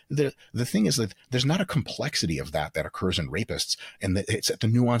myself. The thing is that there's not a complexity of that occurs in rapists, and it's at the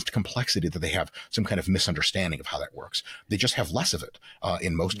nuanced complexity that they have some kind of misunderstanding of how that works. They just have less of it.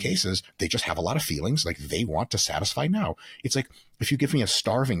 In most cases, they just have a lot of feelings, like they want to satisfy now. It's like, if you give me a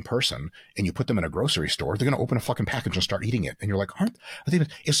starving person and you put them in a grocery store, they're going to open a fucking package and start eating it. And you're like,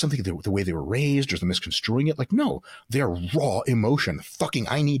 is something the way they were raised, or is the misconstruing it? Like, no, they're raw emotion. Fucking,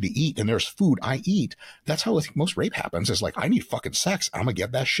 I need to eat, and there's food I eat. That's how I think most rape happens. Is like, I need fucking sex. I'm going to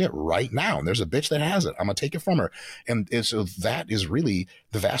get that shit right now. And there's a bitch that has it. I'm going to take it from her. And so that is really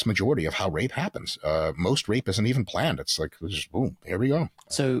the vast majority of how rape happens. Most rape isn't even planned. It's like, just boom, here we go.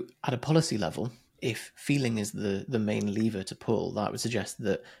 So at a policy level, if feeling is the main lever to pull, that would suggest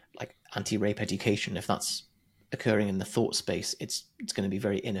that, like, anti-rape education, if that's occurring in the thought space, it's going to be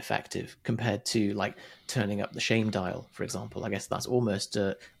very ineffective compared to, like, turning up the shame dial, for example. I guess that's almost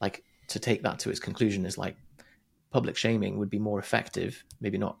like, to take that to its conclusion is like public shaming would be more effective,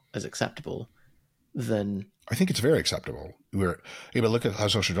 maybe not as acceptable than. I think it's very acceptable. But look at how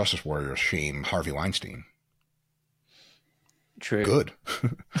social justice warriors shame Harvey Weinstein. True. Good.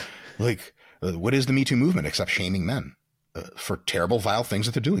 Like, what is the Me Too movement except shaming men for terrible, vile things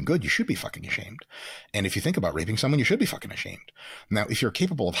that they're doing? Good. You should be fucking ashamed. And if you think about raping someone, you should be fucking ashamed. Now, if you're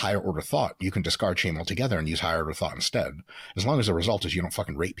capable of higher order thought, you can discard shame altogether and use higher order thought instead, as long as the result is you don't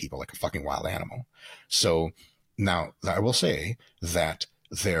fucking rape people like a fucking wild animal. So now I will say that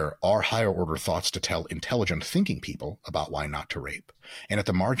there are higher order thoughts to tell intelligent thinking people about why not to rape. And at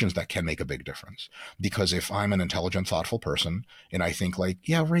the margins, that can make a big difference. Because if I'm an intelligent, thoughtful person and I think, like,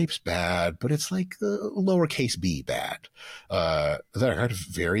 yeah, rape's bad, but it's like lowercase b bad, that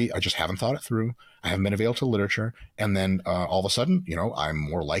I just haven't thought it through. I haven't been available to literature. And then all of a sudden, I'm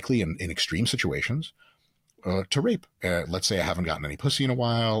more likely in extreme situations to rape. Let's say I haven't gotten any pussy in a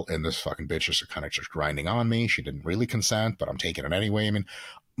while, and this fucking bitch is kind of just grinding on me. She didn't really consent, but I'm taking it anyway. I mean,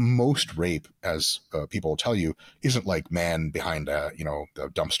 most rape, as people will tell you, isn't like man behind a, the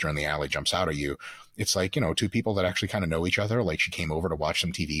dumpster in the alley jumps out at you. It's like, two people that actually kind of know each other. Like she came over to watch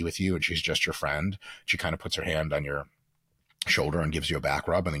some TV with you and she's just your friend. She kind of puts her hand on your shoulder and gives you a back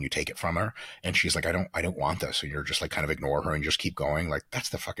rub, and then you take it from her and she's like, I don't want this, and you're just like kind of ignore her and just keep going. Like, that's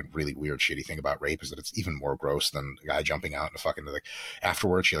the fucking really weird shitty thing about rape, is that it's even more gross than the guy jumping out and fucking, like,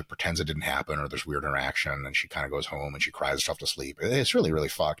 afterwards she like pretends it didn't happen, or there's weird interaction, and she kind of goes home and she cries herself to sleep. It's really, really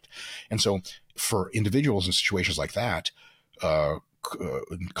fucked. And so for individuals in situations like that,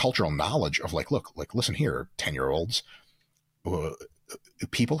 cultural knowledge of like, look, like, listen here, 10-year-olds,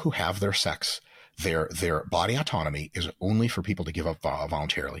 people who have their sex, their body autonomy is only for people to give up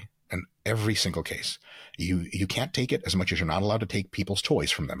voluntarily. In every single case, you can't take it, as much as you're not allowed to take people's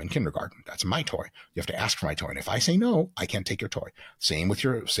toys from them in kindergarten. That's my toy. You have to ask for my toy, and if I say no, I can't take your toy. Same with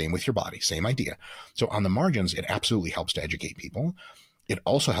your body. Same idea. So on the margins, it absolutely helps to educate people. It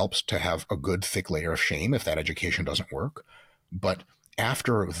also helps to have a good thick layer of shame if that education doesn't work. But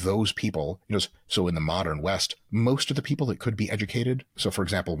after those people, so in the modern West, most of the people that could be educated. So for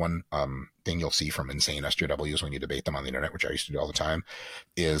example, one thing you'll see from insane SJWs when you debate them on the internet, which I used to do all the time,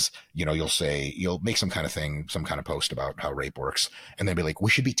 is, you'll make some kind of post about how rape works. And they'll be like, we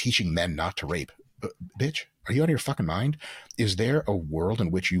should be teaching men not to rape. Bitch, are you out of your fucking mind? Is there a world in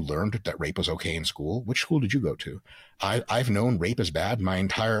which you learned that rape was okay in school? Which school did you go to? I've known rape is bad my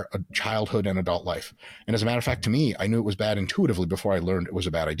entire childhood and adult life. And as a matter of fact, to me, I knew it was bad intuitively before I learned it was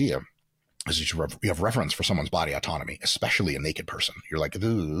a bad idea. As you have reference for someone's body autonomy, especially a naked person. You're like,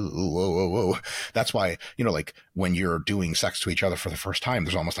 whoa. That's why, like when you're doing sex to each other for the first time,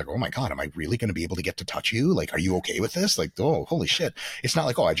 there's almost like, oh my God, am I really going to be able to get to touch you? Like, are you okay with this? Like, oh, holy shit. It's not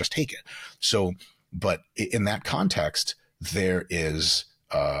like, oh, I just take it. So, but in that context, there is,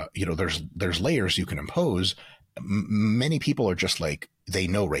 there's layers you can impose. Many people are just like, they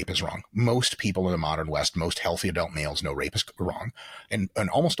know rape is wrong. Most people in the modern West, most healthy adult males know rape is wrong. And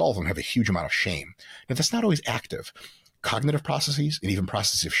almost all of them have a huge amount of shame. Now, that's not always active. Cognitive processes and even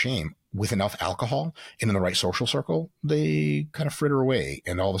processes of shame, with enough alcohol and in the right social circle, they kind of fritter away.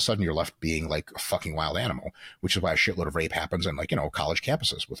 And all of a sudden you're left being like a fucking wild animal, which is why a shitload of rape happens in, like, college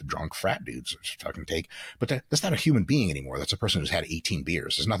campuses with drunk frat dudes fucking take. But that's not a human being anymore. That's a person who's had 18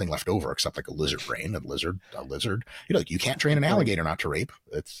 beers. There's nothing left over except like a lizard brain, a lizard. You can't train an alligator not to rape.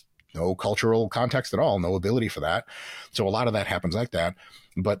 It's no cultural context at all, no ability for that. So a lot of that happens like that.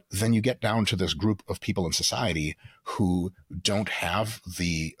 But then you get down to this group of people in society who don't have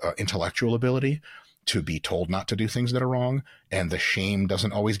the intellectual ability to be told not to do things that are wrong, and the shame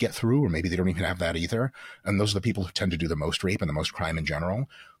doesn't always get through, or maybe they don't even have that either. And those are the people who tend to do the most rape and the most crime in general.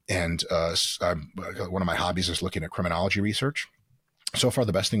 And one of my hobbies is looking at criminology research. So far,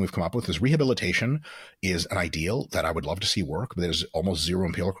 the best thing we've come up with is rehabilitation is an ideal that I would love to see work, but there's almost zero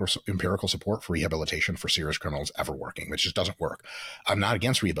empirical support for rehabilitation for serious criminals ever working. It just doesn't work. I'm not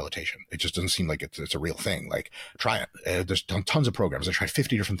against rehabilitation. It just doesn't seem like it's a real thing. Like, try it. There's tons of programs. I tried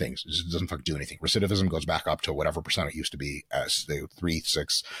 50 different things. It doesn't fucking do anything. Recidivism goes back up to whatever percent it used to be as 3,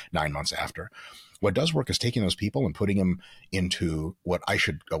 6, 9 months after. What does work is taking those people and putting them into what I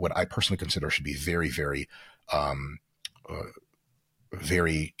personally consider should be very, very,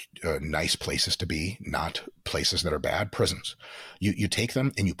 very nice places to be, not places that are bad, prisons. You take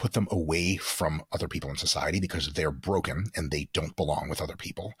them and you put them away from other people in society because they're broken and they don't belong with other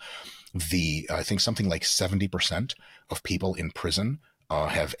people. I think something like 70% of people in prison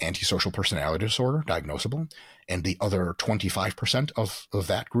have antisocial personality disorder, diagnosable, and the other 25% of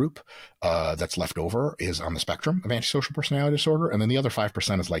that group that's left over is on the spectrum of antisocial personality disorder, and then the other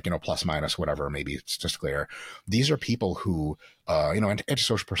 5% is like, plus minus whatever, maybe statistically error. These are people who,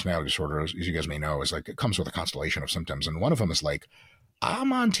 antisocial personality disorder, as you guys may know, is like, it comes with a constellation of symptoms, and one of them is like,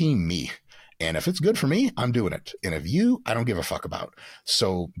 I'm on team me. And if it's good for me, I'm doing it. And if I don't give a fuck about.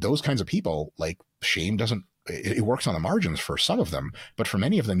 So those kinds of people, like, shame doesn't, it works on the margins for some of them, but for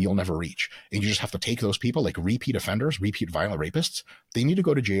many of them, you'll never reach. And you just have to take those people, like repeat offenders, repeat violent rapists. They need to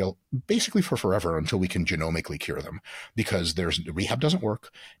go to jail basically for forever until we can genomically cure them, because rehab doesn't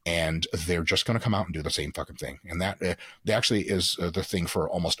work and they're just going to come out and do the same fucking thing. And that actually is the thing for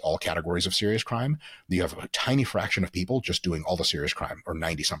almost all categories of serious crime. You have a tiny fraction of people just doing all the serious crime, or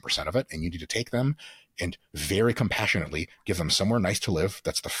 90% of it. And you need to take them and very compassionately give them somewhere nice to live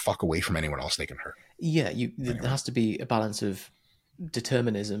that's the fuck away from anyone else they can hurt. Yeah, there has to be a balance of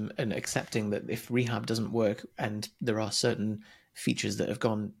determinism and accepting that if rehab doesn't work and there are certain features that have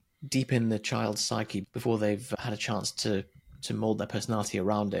gone deep in the child's psyche before they've had a chance to mold their personality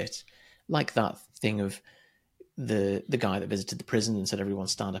around it, like that thing of the guy that visited the prison and said, everyone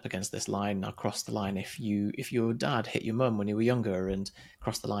stand up against this line. Now cross the line if your dad hit your mum when you were younger, and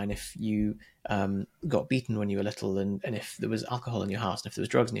cross the line if you got beaten when you were little, and if there was alcohol in your house, and if there was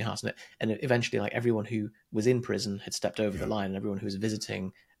drugs in your house, and eventually, like, everyone who was in prison had stepped over the line, and everyone who was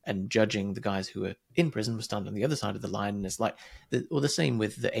visiting and judging the guys who were in prison was standing on the other side of the line. And it's like, the same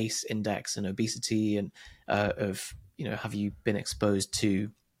with the ACE index and obesity, and of, have you been exposed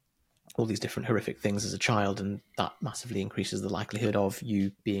to all these different horrific things as a child, and that massively increases the likelihood of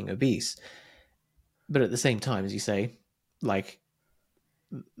you being obese. But at the same time, as you say, like,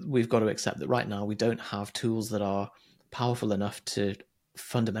 we've got to accept that right now we don't have tools that are powerful enough to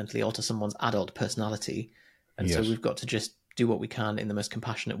fundamentally alter someone's adult personality. And so we've got to just do what we can in the most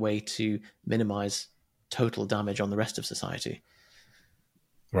compassionate way to minimize total damage on the rest of society.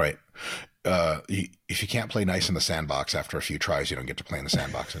 Right. If you can't play nice in the sandbox after a few tries, you don't get to play in the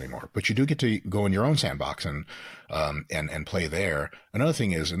sandbox anymore. But you do get to go in your own sandbox and play there. Another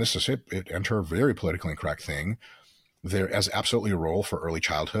thing is, and this is enter a very politically incorrect thing, there is absolutely a role for early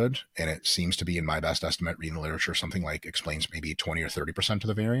childhood, and it seems to be, in my best estimate, reading the literature, something like explains maybe 20 or 30% of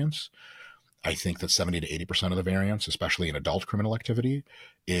the variance. I think that 70 to 80% of the variance, especially in adult criminal activity,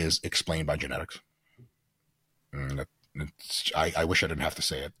 is explained by genetics. I wish I didn't have to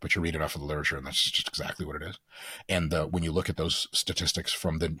say it, but you read enough of the literature, and that's just exactly what it is. And when you look at those statistics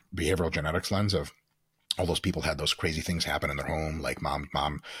from the behavioral genetics lens of all those people had those crazy things happen in their home, like mom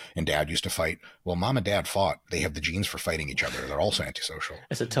and dad used to fight. Well, mom and dad fought. They have the genes for fighting each other. They're also antisocial.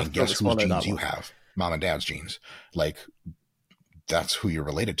 It's a tough and guess to swallow whose genes that you one. have? Mom and dad's genes. Like, that's who you're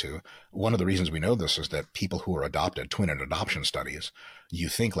related to. One of the reasons we know this is that people who are adopted, twin and adoption studies, you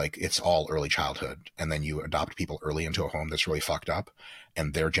think like it's all early childhood, and then you adopt people early into a home that's really fucked up,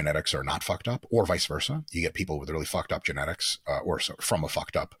 and their genetics are not fucked up, or vice versa. You get people with really fucked up genetics, from a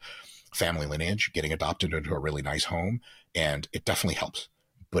fucked up family lineage getting adopted into a really nice home, and it definitely helps.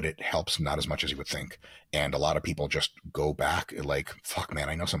 But it helps not as much as you would think. And a lot of people just go back like, fuck, man,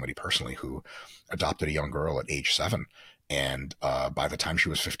 I know somebody personally who adopted a young girl at age 7. And by the time she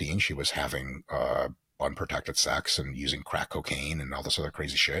was 15, she was having unprotected sex and using crack cocaine and all this other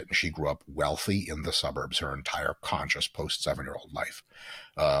crazy shit. And she grew up wealthy in the suburbs her entire conscious post-7-year-old life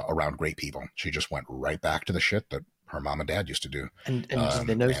around great people. She just went right back to the shit that her mom and dad used to do. And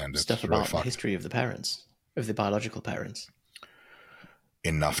they know stuff about really the history of the parents, of the biological parents.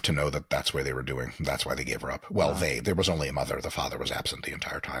 Enough to know that that's where they were doing. That's why they gave her up. Well, there was only a mother. The father was absent the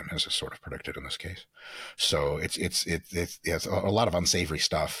entire time, as is sort of predicted in this case. So it's a lot of unsavory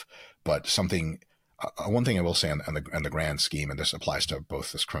stuff, but something, one thing I will say in the grand scheme, and this applies to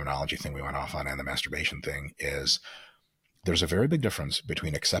both this criminology thing we went off on and the masturbation thing, is there's a very big difference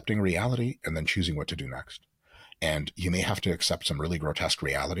between accepting reality and then choosing what to do next. And you may have to accept some really grotesque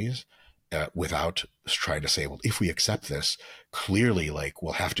realities without trying to say, well, if we accept this, clearly, like,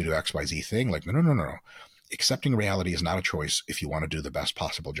 we'll have to do X, Y, Z thing. Like, no. Accepting reality is not a choice if you want to do the best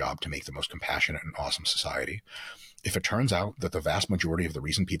possible job to make the most compassionate and awesome society. If it turns out that the vast majority of the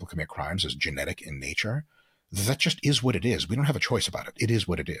reason people commit crimes is genetic in nature, that just is what it is. We don't have a choice about it. It is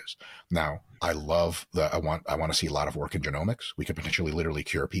what it is. Now, I want to see a lot of work in genomics. We could potentially literally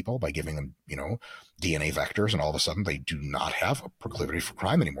cure people by giving them, DNA vectors, and all of a sudden they do not have a proclivity for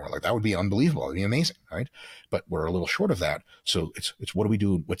crime anymore. Like, that would be unbelievable. It'd be amazing, right? But we're a little short of that. So it's what do we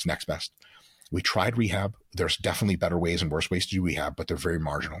do? What's next best? We tried rehab. There's definitely better ways and worse ways to do rehab, but they're very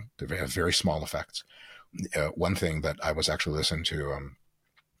marginal. They have very small effects. One thing that I was actually listening to,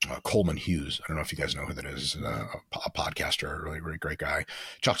 Coleman Hughes. I don't know if you guys know who that is. A podcaster, a really, really great guy.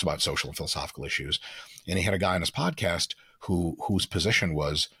 Talks about social and philosophical issues. And he had a guy on his podcast whose position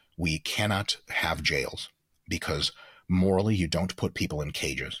was, we cannot have jails because morally you don't put people in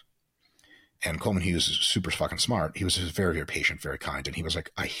cages. And Coleman Hughes is super fucking smart. He was very, very patient, very kind. And he was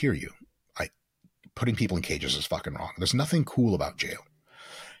like, I hear you. Putting people in cages is fucking wrong. There's nothing cool about jail.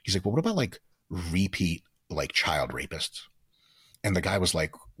 He's like, well, what about like repeat, like, child rapists? And the guy was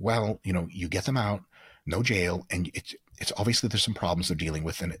like, well, you get them out, no jail, and it's obviously there's some problems they're dealing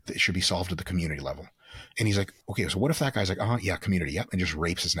with, and it should be solved at the community level. And he's like, okay, so what if that guy's like, yeah, community, yep, and just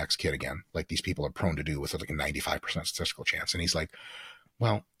rapes his next kid again, like these people are prone to do with like a 95% statistical chance. And he's like,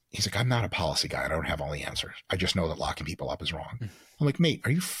 I'm not a policy guy. I don't have all the answers. I just know that locking people up is wrong. I'm like, mate,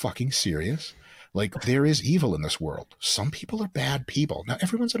 are you fucking serious? Like, there is evil in this world. Some people are bad people. Now,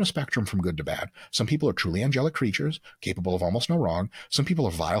 everyone's on a spectrum from good to bad. Some people are truly angelic creatures, capable of almost no wrong. Some people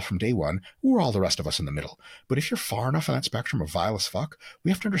are vile from day one. We're all the rest of us in the middle. But if you're far enough on that spectrum of vile as fuck,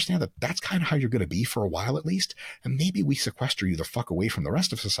 we have to understand that that's kind of how you're going to be for a while at least. And maybe we sequester you the fuck away from the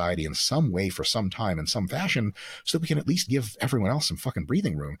rest of society in some way for some time in some fashion so that we can at least give everyone else some fucking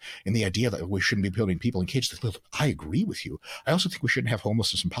breathing room. And the idea that we shouldn't be putting people in cages. Look, I agree with you. I also think we shouldn't have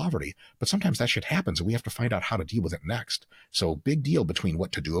homelessness and poverty. But sometimes that shit happens and we have to find out how to deal with it next. So big deal between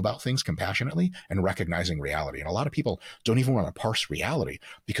what to do about things compassionately and recognizing reality. And a lot of people don't even want to parse reality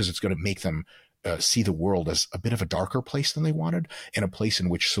because it's going to make them see the world as a bit of a darker place than they wanted, and a place in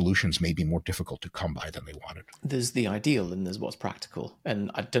which solutions may be more difficult to come by than they wanted. There's the ideal and there's what's practical. And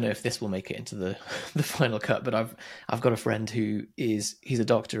I don't know if this will make it into the final cut, but I've got a friend who he's a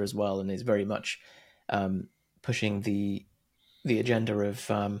doctor as well and is very much pushing the agenda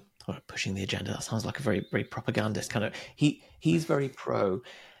of pushing the agenda. That sounds like a very, very propagandist kind of. He's very pro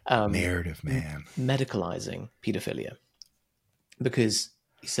narrative man medicalizing pedophilia, because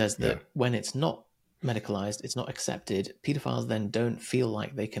he says that when it's not medicalized, it's not accepted, pedophiles then don't feel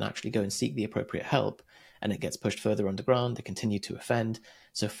like they can actually go and seek the appropriate help, and it gets pushed further underground. They continue to offend.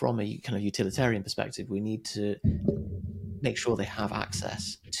 So from a kind of utilitarian perspective, we need to make sure they have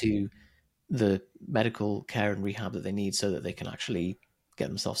access to the medical care and rehab that they need so that they can actually get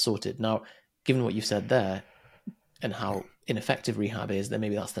themselves sorted. Now, given what you've said there and how ineffective rehab is, then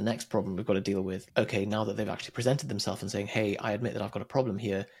maybe that's the next problem we've got to deal with. Okay, now that they've actually presented themselves and saying, hey, I admit that I've got a problem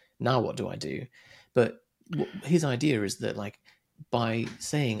here, now what do I do? But his idea is that, like, by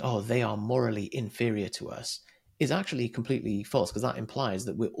saying, oh, they are morally inferior to us, is actually completely false, because that implies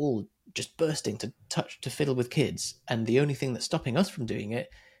that we're all just bursting to fiddle with kids, and the only thing that's stopping us from doing it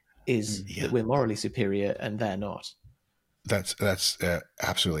is that we're morally superior and they're not. That's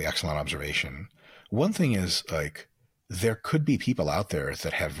absolutely excellent observation. One thing is, like, there could be people out there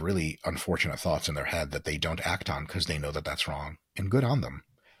that have really unfortunate thoughts in their head that they don't act on because they know that that's wrong, and good on them.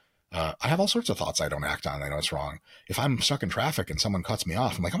 I have all sorts of thoughts I don't act on. I know it's wrong. If I'm stuck in traffic and someone cuts me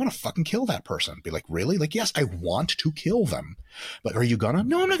off, I'm like, I'm going to fucking kill that person. Be like, really? Like, yes, I want to kill them. But are you gonna?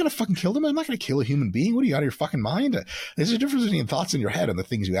 No, I'm not going to fucking kill them. I'm not going to kill a human being. What are you, out of your fucking mind? There's a difference between thoughts in your head and the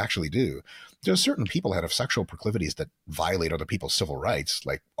things you actually do. There's certain people that have sexual proclivities that violate other people's civil rights,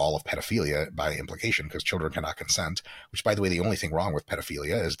 like all of pedophilia by implication, because children cannot consent, which, by the way, the only thing wrong with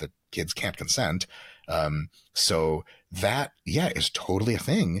pedophilia is that kids can't consent. So that, is totally a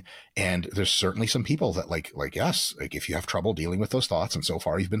thing. And there's certainly some people that like, yes, like if you have trouble dealing with those thoughts, and so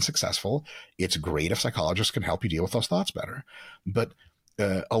far you've been successful, it's great if psychologists can help you deal with those thoughts better. But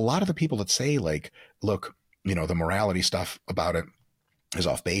a lot of the people that say, like, look, the morality stuff about it is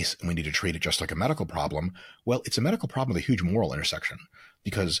off base and we need to treat it just like a medical problem. Well, it's a medical problem with a huge moral intersection,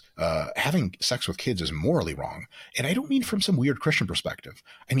 because having sex with kids is morally wrong. And I don't mean from some weird Christian perspective.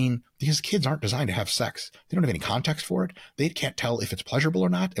 I mean, because kids aren't designed to have sex. They don't have any context for it. They can't tell if it's pleasurable or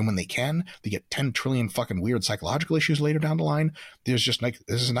not. And when they can, they get 10 trillion fucking weird psychological issues later down the line. There's just like,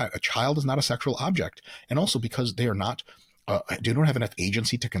 a child is not a sexual object. And also because they are not, they don't have enough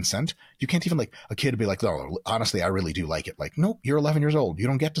agency to consent. You can't even, like, a kid be like, no, honestly, I really do like it. Like, nope, you're 11 years old. You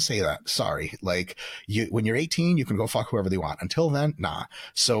don't get to say that. Sorry. Like, when you're 18, you can go fuck whoever they want. Until then, nah.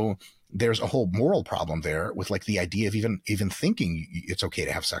 So there's a whole moral problem there with, like, the idea of even thinking it's okay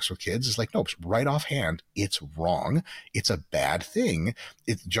to have sex with kids. It's like, nope, right offhand, it's wrong. It's a bad thing.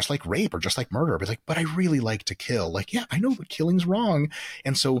 It's just like rape or just like murder. But like, but I really like to kill. Like, yeah, I know, but killing's wrong.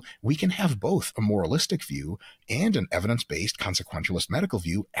 And so we can have both a moralistic view and an evidence-based consequentialist medical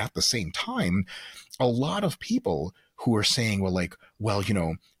view at the same time. A lot of people who are saying, well,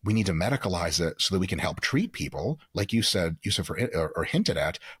 we need to medicalize it so that we can help treat people, like you said, Yusuf, or hinted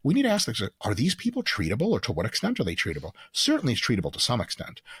at. We need to ask, are these people treatable, or to what extent are they treatable? Certainly it's treatable to some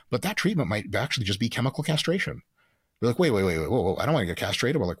extent, but that treatment might actually just be chemical castration. We're like, wait, whoa, I don't want to get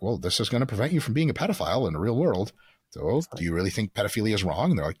castrated. We're like, well, this is going to prevent you from being a pedophile in the real world. So do you really think pedophilia is wrong?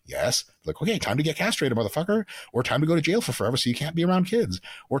 And they're like, yes. Like, okay, time to get castrated, motherfucker. Or time to go to jail for forever so you can't be around kids.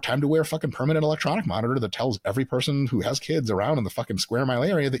 Or time to wear a fucking permanent electronic monitor that tells every person who has kids around in the fucking square mile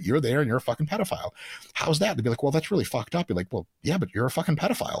area that you're there and you're a fucking pedophile. How's that? They'd be like, well, that's really fucked up. You're like, well, yeah, but you're a fucking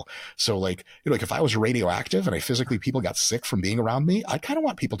pedophile. So, like, like if I was radioactive and people got sick from being around me, I kind of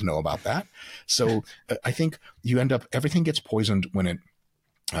want people to know about that. So I think you end up, everything gets poisoned when it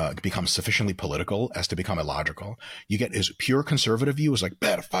becomes sufficiently political as to become illogical. You get his pure conservative view is like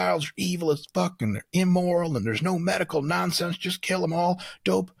pedophiles are evil as fuck and they're immoral and there's no medical nonsense, just kill them all,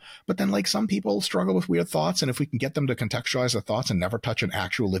 dope. But then like some people struggle with weird thoughts, and if we can get them to contextualize the thoughts and never touch an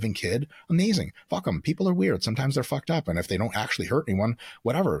actual living kid, amazing. Fuck them. People are weird. Sometimes they're fucked up, and if they don't actually hurt anyone,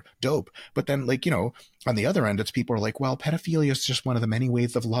 whatever, dope. But then like, you know, on the other end, it's people are like, well, pedophilia is just one of the many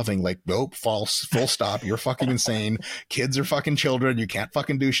ways of loving. Like, nope, false, full stop. You're fucking insane. Kids are fucking children. You can't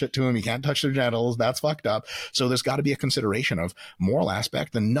fucking do shit to them. You can't touch their genitals. That's fucked up. So there's got to be a consideration of moral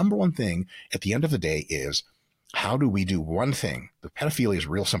aspect. The number one thing at the end of the day is, how do we do one thing? The pedophilia is a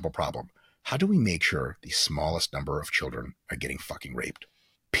real simple problem. How do we make sure the smallest number of children are getting fucking raped?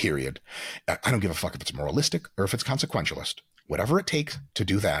 Period. I don't give a fuck if it's moralistic or if it's consequentialist. Whatever it takes to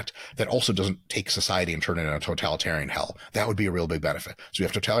do that, that also doesn't take society and turn it into a totalitarian hell. That would be a real big benefit. So we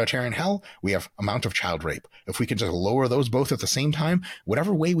have totalitarian hell, we have amount of child rape. If we can just lower those both at the same time,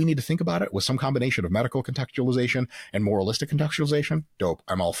 whatever way we need to think about it with some combination of medical contextualization and moralistic contextualization, dope,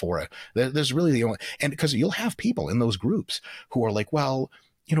 I'm all for it. There's really the only, and because you'll have people in those groups who are like, well,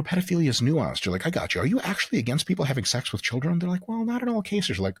 you know, pedophilia is nuanced. You're like, I got you. Are you actually against people having sex with children? They're like, well, not in all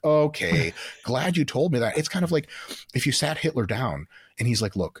cases. You're like, okay, glad you told me that. It's kind of like if you sat Hitler down and he's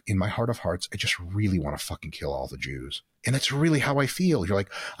like, look, in my heart of hearts, I just really want to fucking kill all the Jews. And that's really how I feel. You're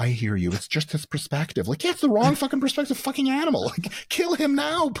like, I hear you. It's just this perspective. Like, yeah, it's the wrong fucking perspective. Fucking animal. Like, kill him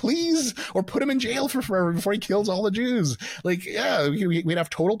now, please. Or put him in jail for forever before he kills all the Jews. Like, yeah, we'd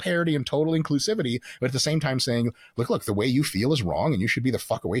have total parity and total inclusivity, but at the same time saying, look, the way you feel is wrong and you should be the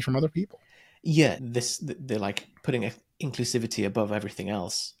fuck away from other people. Yeah, they're like putting inclusivity above everything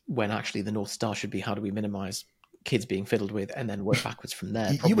else, when actually the North Star should be, how do we minimize kids being fiddled with, and then work backwards from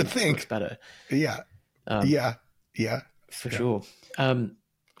there. You would think better. Yeah. Yeah. For sure.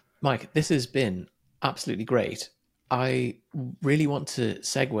 Mike, this has been absolutely great. I really want to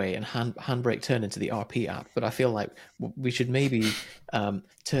segue and handbrake turn into the RP app, but I feel like we should maybe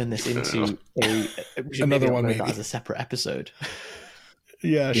turn this into another one, maybe as a separate episode.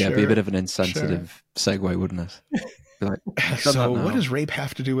 Yeah, sure. It'd be a bit of an insensitive segue, wouldn't it? Be like, so what does rape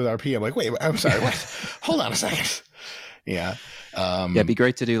have to do with RP? I'm like, wait, I'm sorry, what? Hold on a second. Yeah. It'd be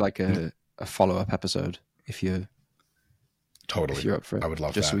great to do like a follow-up episode if you're up for it. I would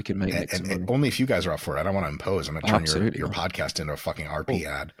love just that. So we can make and only if you guys are up for it. I don't want to impose. I'm going to turn your podcast into a fucking RP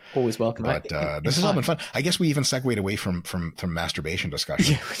ad. Always welcome. But this has all been fun. I guess we even segued away from masturbation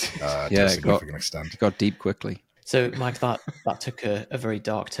discussion to a significant extent. It got deep quickly. So, Mike, that took a very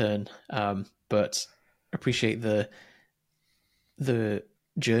dark turn, but appreciate the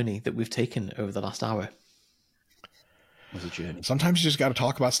journey that we've taken over the last hour. It was a journey. Sometimes you just got to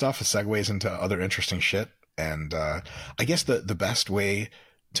talk about stuff. It segues into other interesting shit. And I guess the best way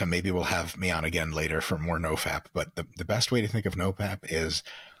to, maybe we'll have me on again later for more Nofap, but the best way to think of Nofap is,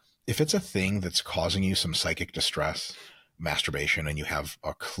 if it's a thing that's causing you some psychic distress, masturbation, and you have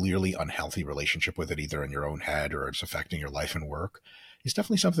a clearly unhealthy relationship with it, either in your own head or it's affecting your life and work, it's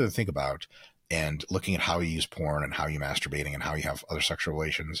definitely something to think about. And looking at how you use porn and how you're masturbating and how you have other sexual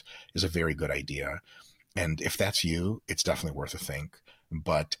relations is a very good idea. And if that's you, it's definitely worth a think.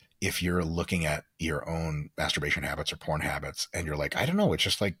 But if you're looking at your own masturbation habits or porn habits and you're like, I don't know, it's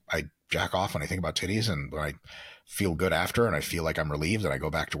just like I jack off when I think about titties and when I feel good after and I feel like I'm relieved and I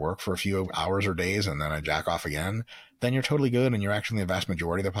go back to work for a few hours or days and then I jack off again, then you're totally good. And you're actually the vast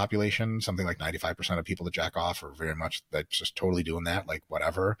majority of the population. Something like 95% of people that jack off are very much that's just totally doing that, like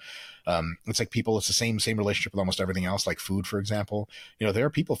whatever. It's like people, it's the same relationship with almost everything else, like food, for example. You know, there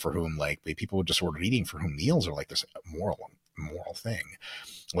are people for whom, like people with disordered eating, for whom meals are like this moral thing.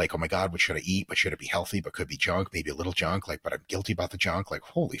 Like, oh my God, what should I eat? But should it be healthy? But could be junk, maybe a little junk, like, but I'm guilty about the junk. Like,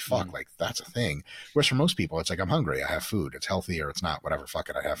 holy fuck, like that's a thing. Whereas for most people, it's like, I'm hungry, I have food, it's healthy or it's not, whatever, fuck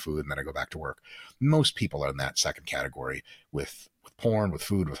it, I have food, and then I go back to work. Most people are in that second category with porn, with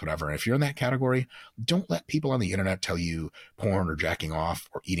food, with whatever. And if you're in that category, don't let people on the internet tell you porn or jacking off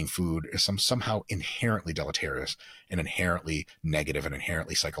or eating food is somehow inherently deleterious and inherently negative and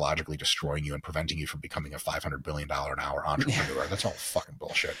inherently psychologically destroying you and preventing you from becoming a $500 billion an hour entrepreneur. That's all fucking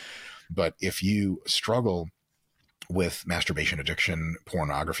bullshit. But if you struggle with masturbation addiction,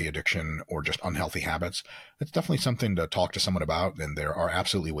 pornography addiction, or just unhealthy habits, it's definitely something to talk to someone about. And there are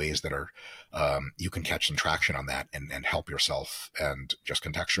absolutely ways that are, you can catch some traction on that and help yourself, and just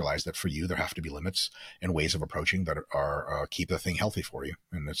contextualize that for you, there have to be limits and ways of approaching that are, keep the thing healthy for you.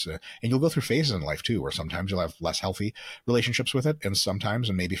 And it's, and you'll go through phases in life too, where sometimes you'll have less healthy relationships with it. And sometimes,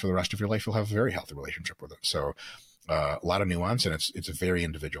 and maybe for the rest of your life, you'll have a very healthy relationship with it. So, a lot of nuance, and it's very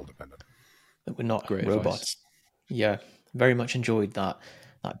individual dependent. That we're not great robots. Advice. Yeah, very much enjoyed that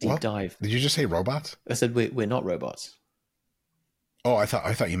deep dive. Did you just say robots? I said we're not robots. Oh, I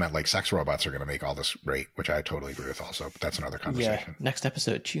thought you meant like sex robots are going to make all this great, which I totally agree with also, but that's another Yeah. conversation. Next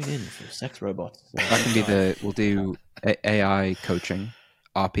episode, tune in for sex robots. That can be we'll do AI coaching,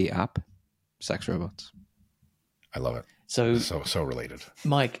 RP app, sex robots. I love it. So related.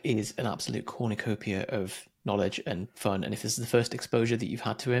 Mike is an absolute cornucopia of knowledge and fun, and if this is the first exposure that you've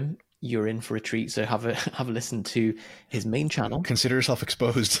had to him, you're in for a treat. So have a listen to his main channel. Consider yourself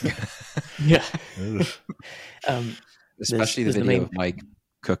exposed. Yeah. Especially the video of Mike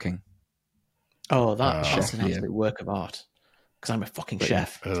cooking. Oh, that's an absolute work of art. Because I'm a fucking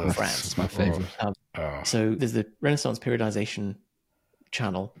chef from France. It's my favorite. So there's the Renaissance periodization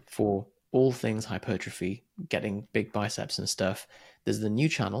channel for all things hypertrophy, getting big biceps and stuff. There's the new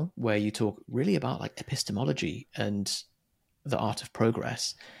channel where you talk really about like epistemology and the art of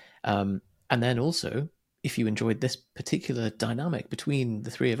progress. And then also, if you enjoyed this particular dynamic between the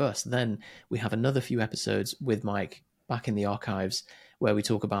three of us, then we have another few episodes with Mike back in the archives where we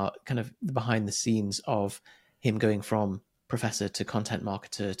talk about kind of the behind the scenes of him going from professor to content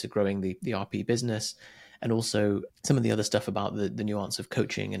marketer to growing the RP business, and also some of the other stuff about the nuance of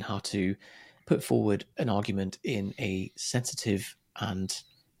coaching and how to put forward an argument in a sensitive and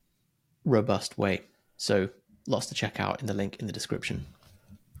robust way. So lots to check out in the link in the description.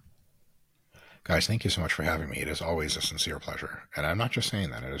 Guys, thank you so much for having me. It is always a sincere pleasure. And I'm not just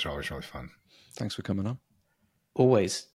saying that. It is always really fun. Thanks for coming on. Always.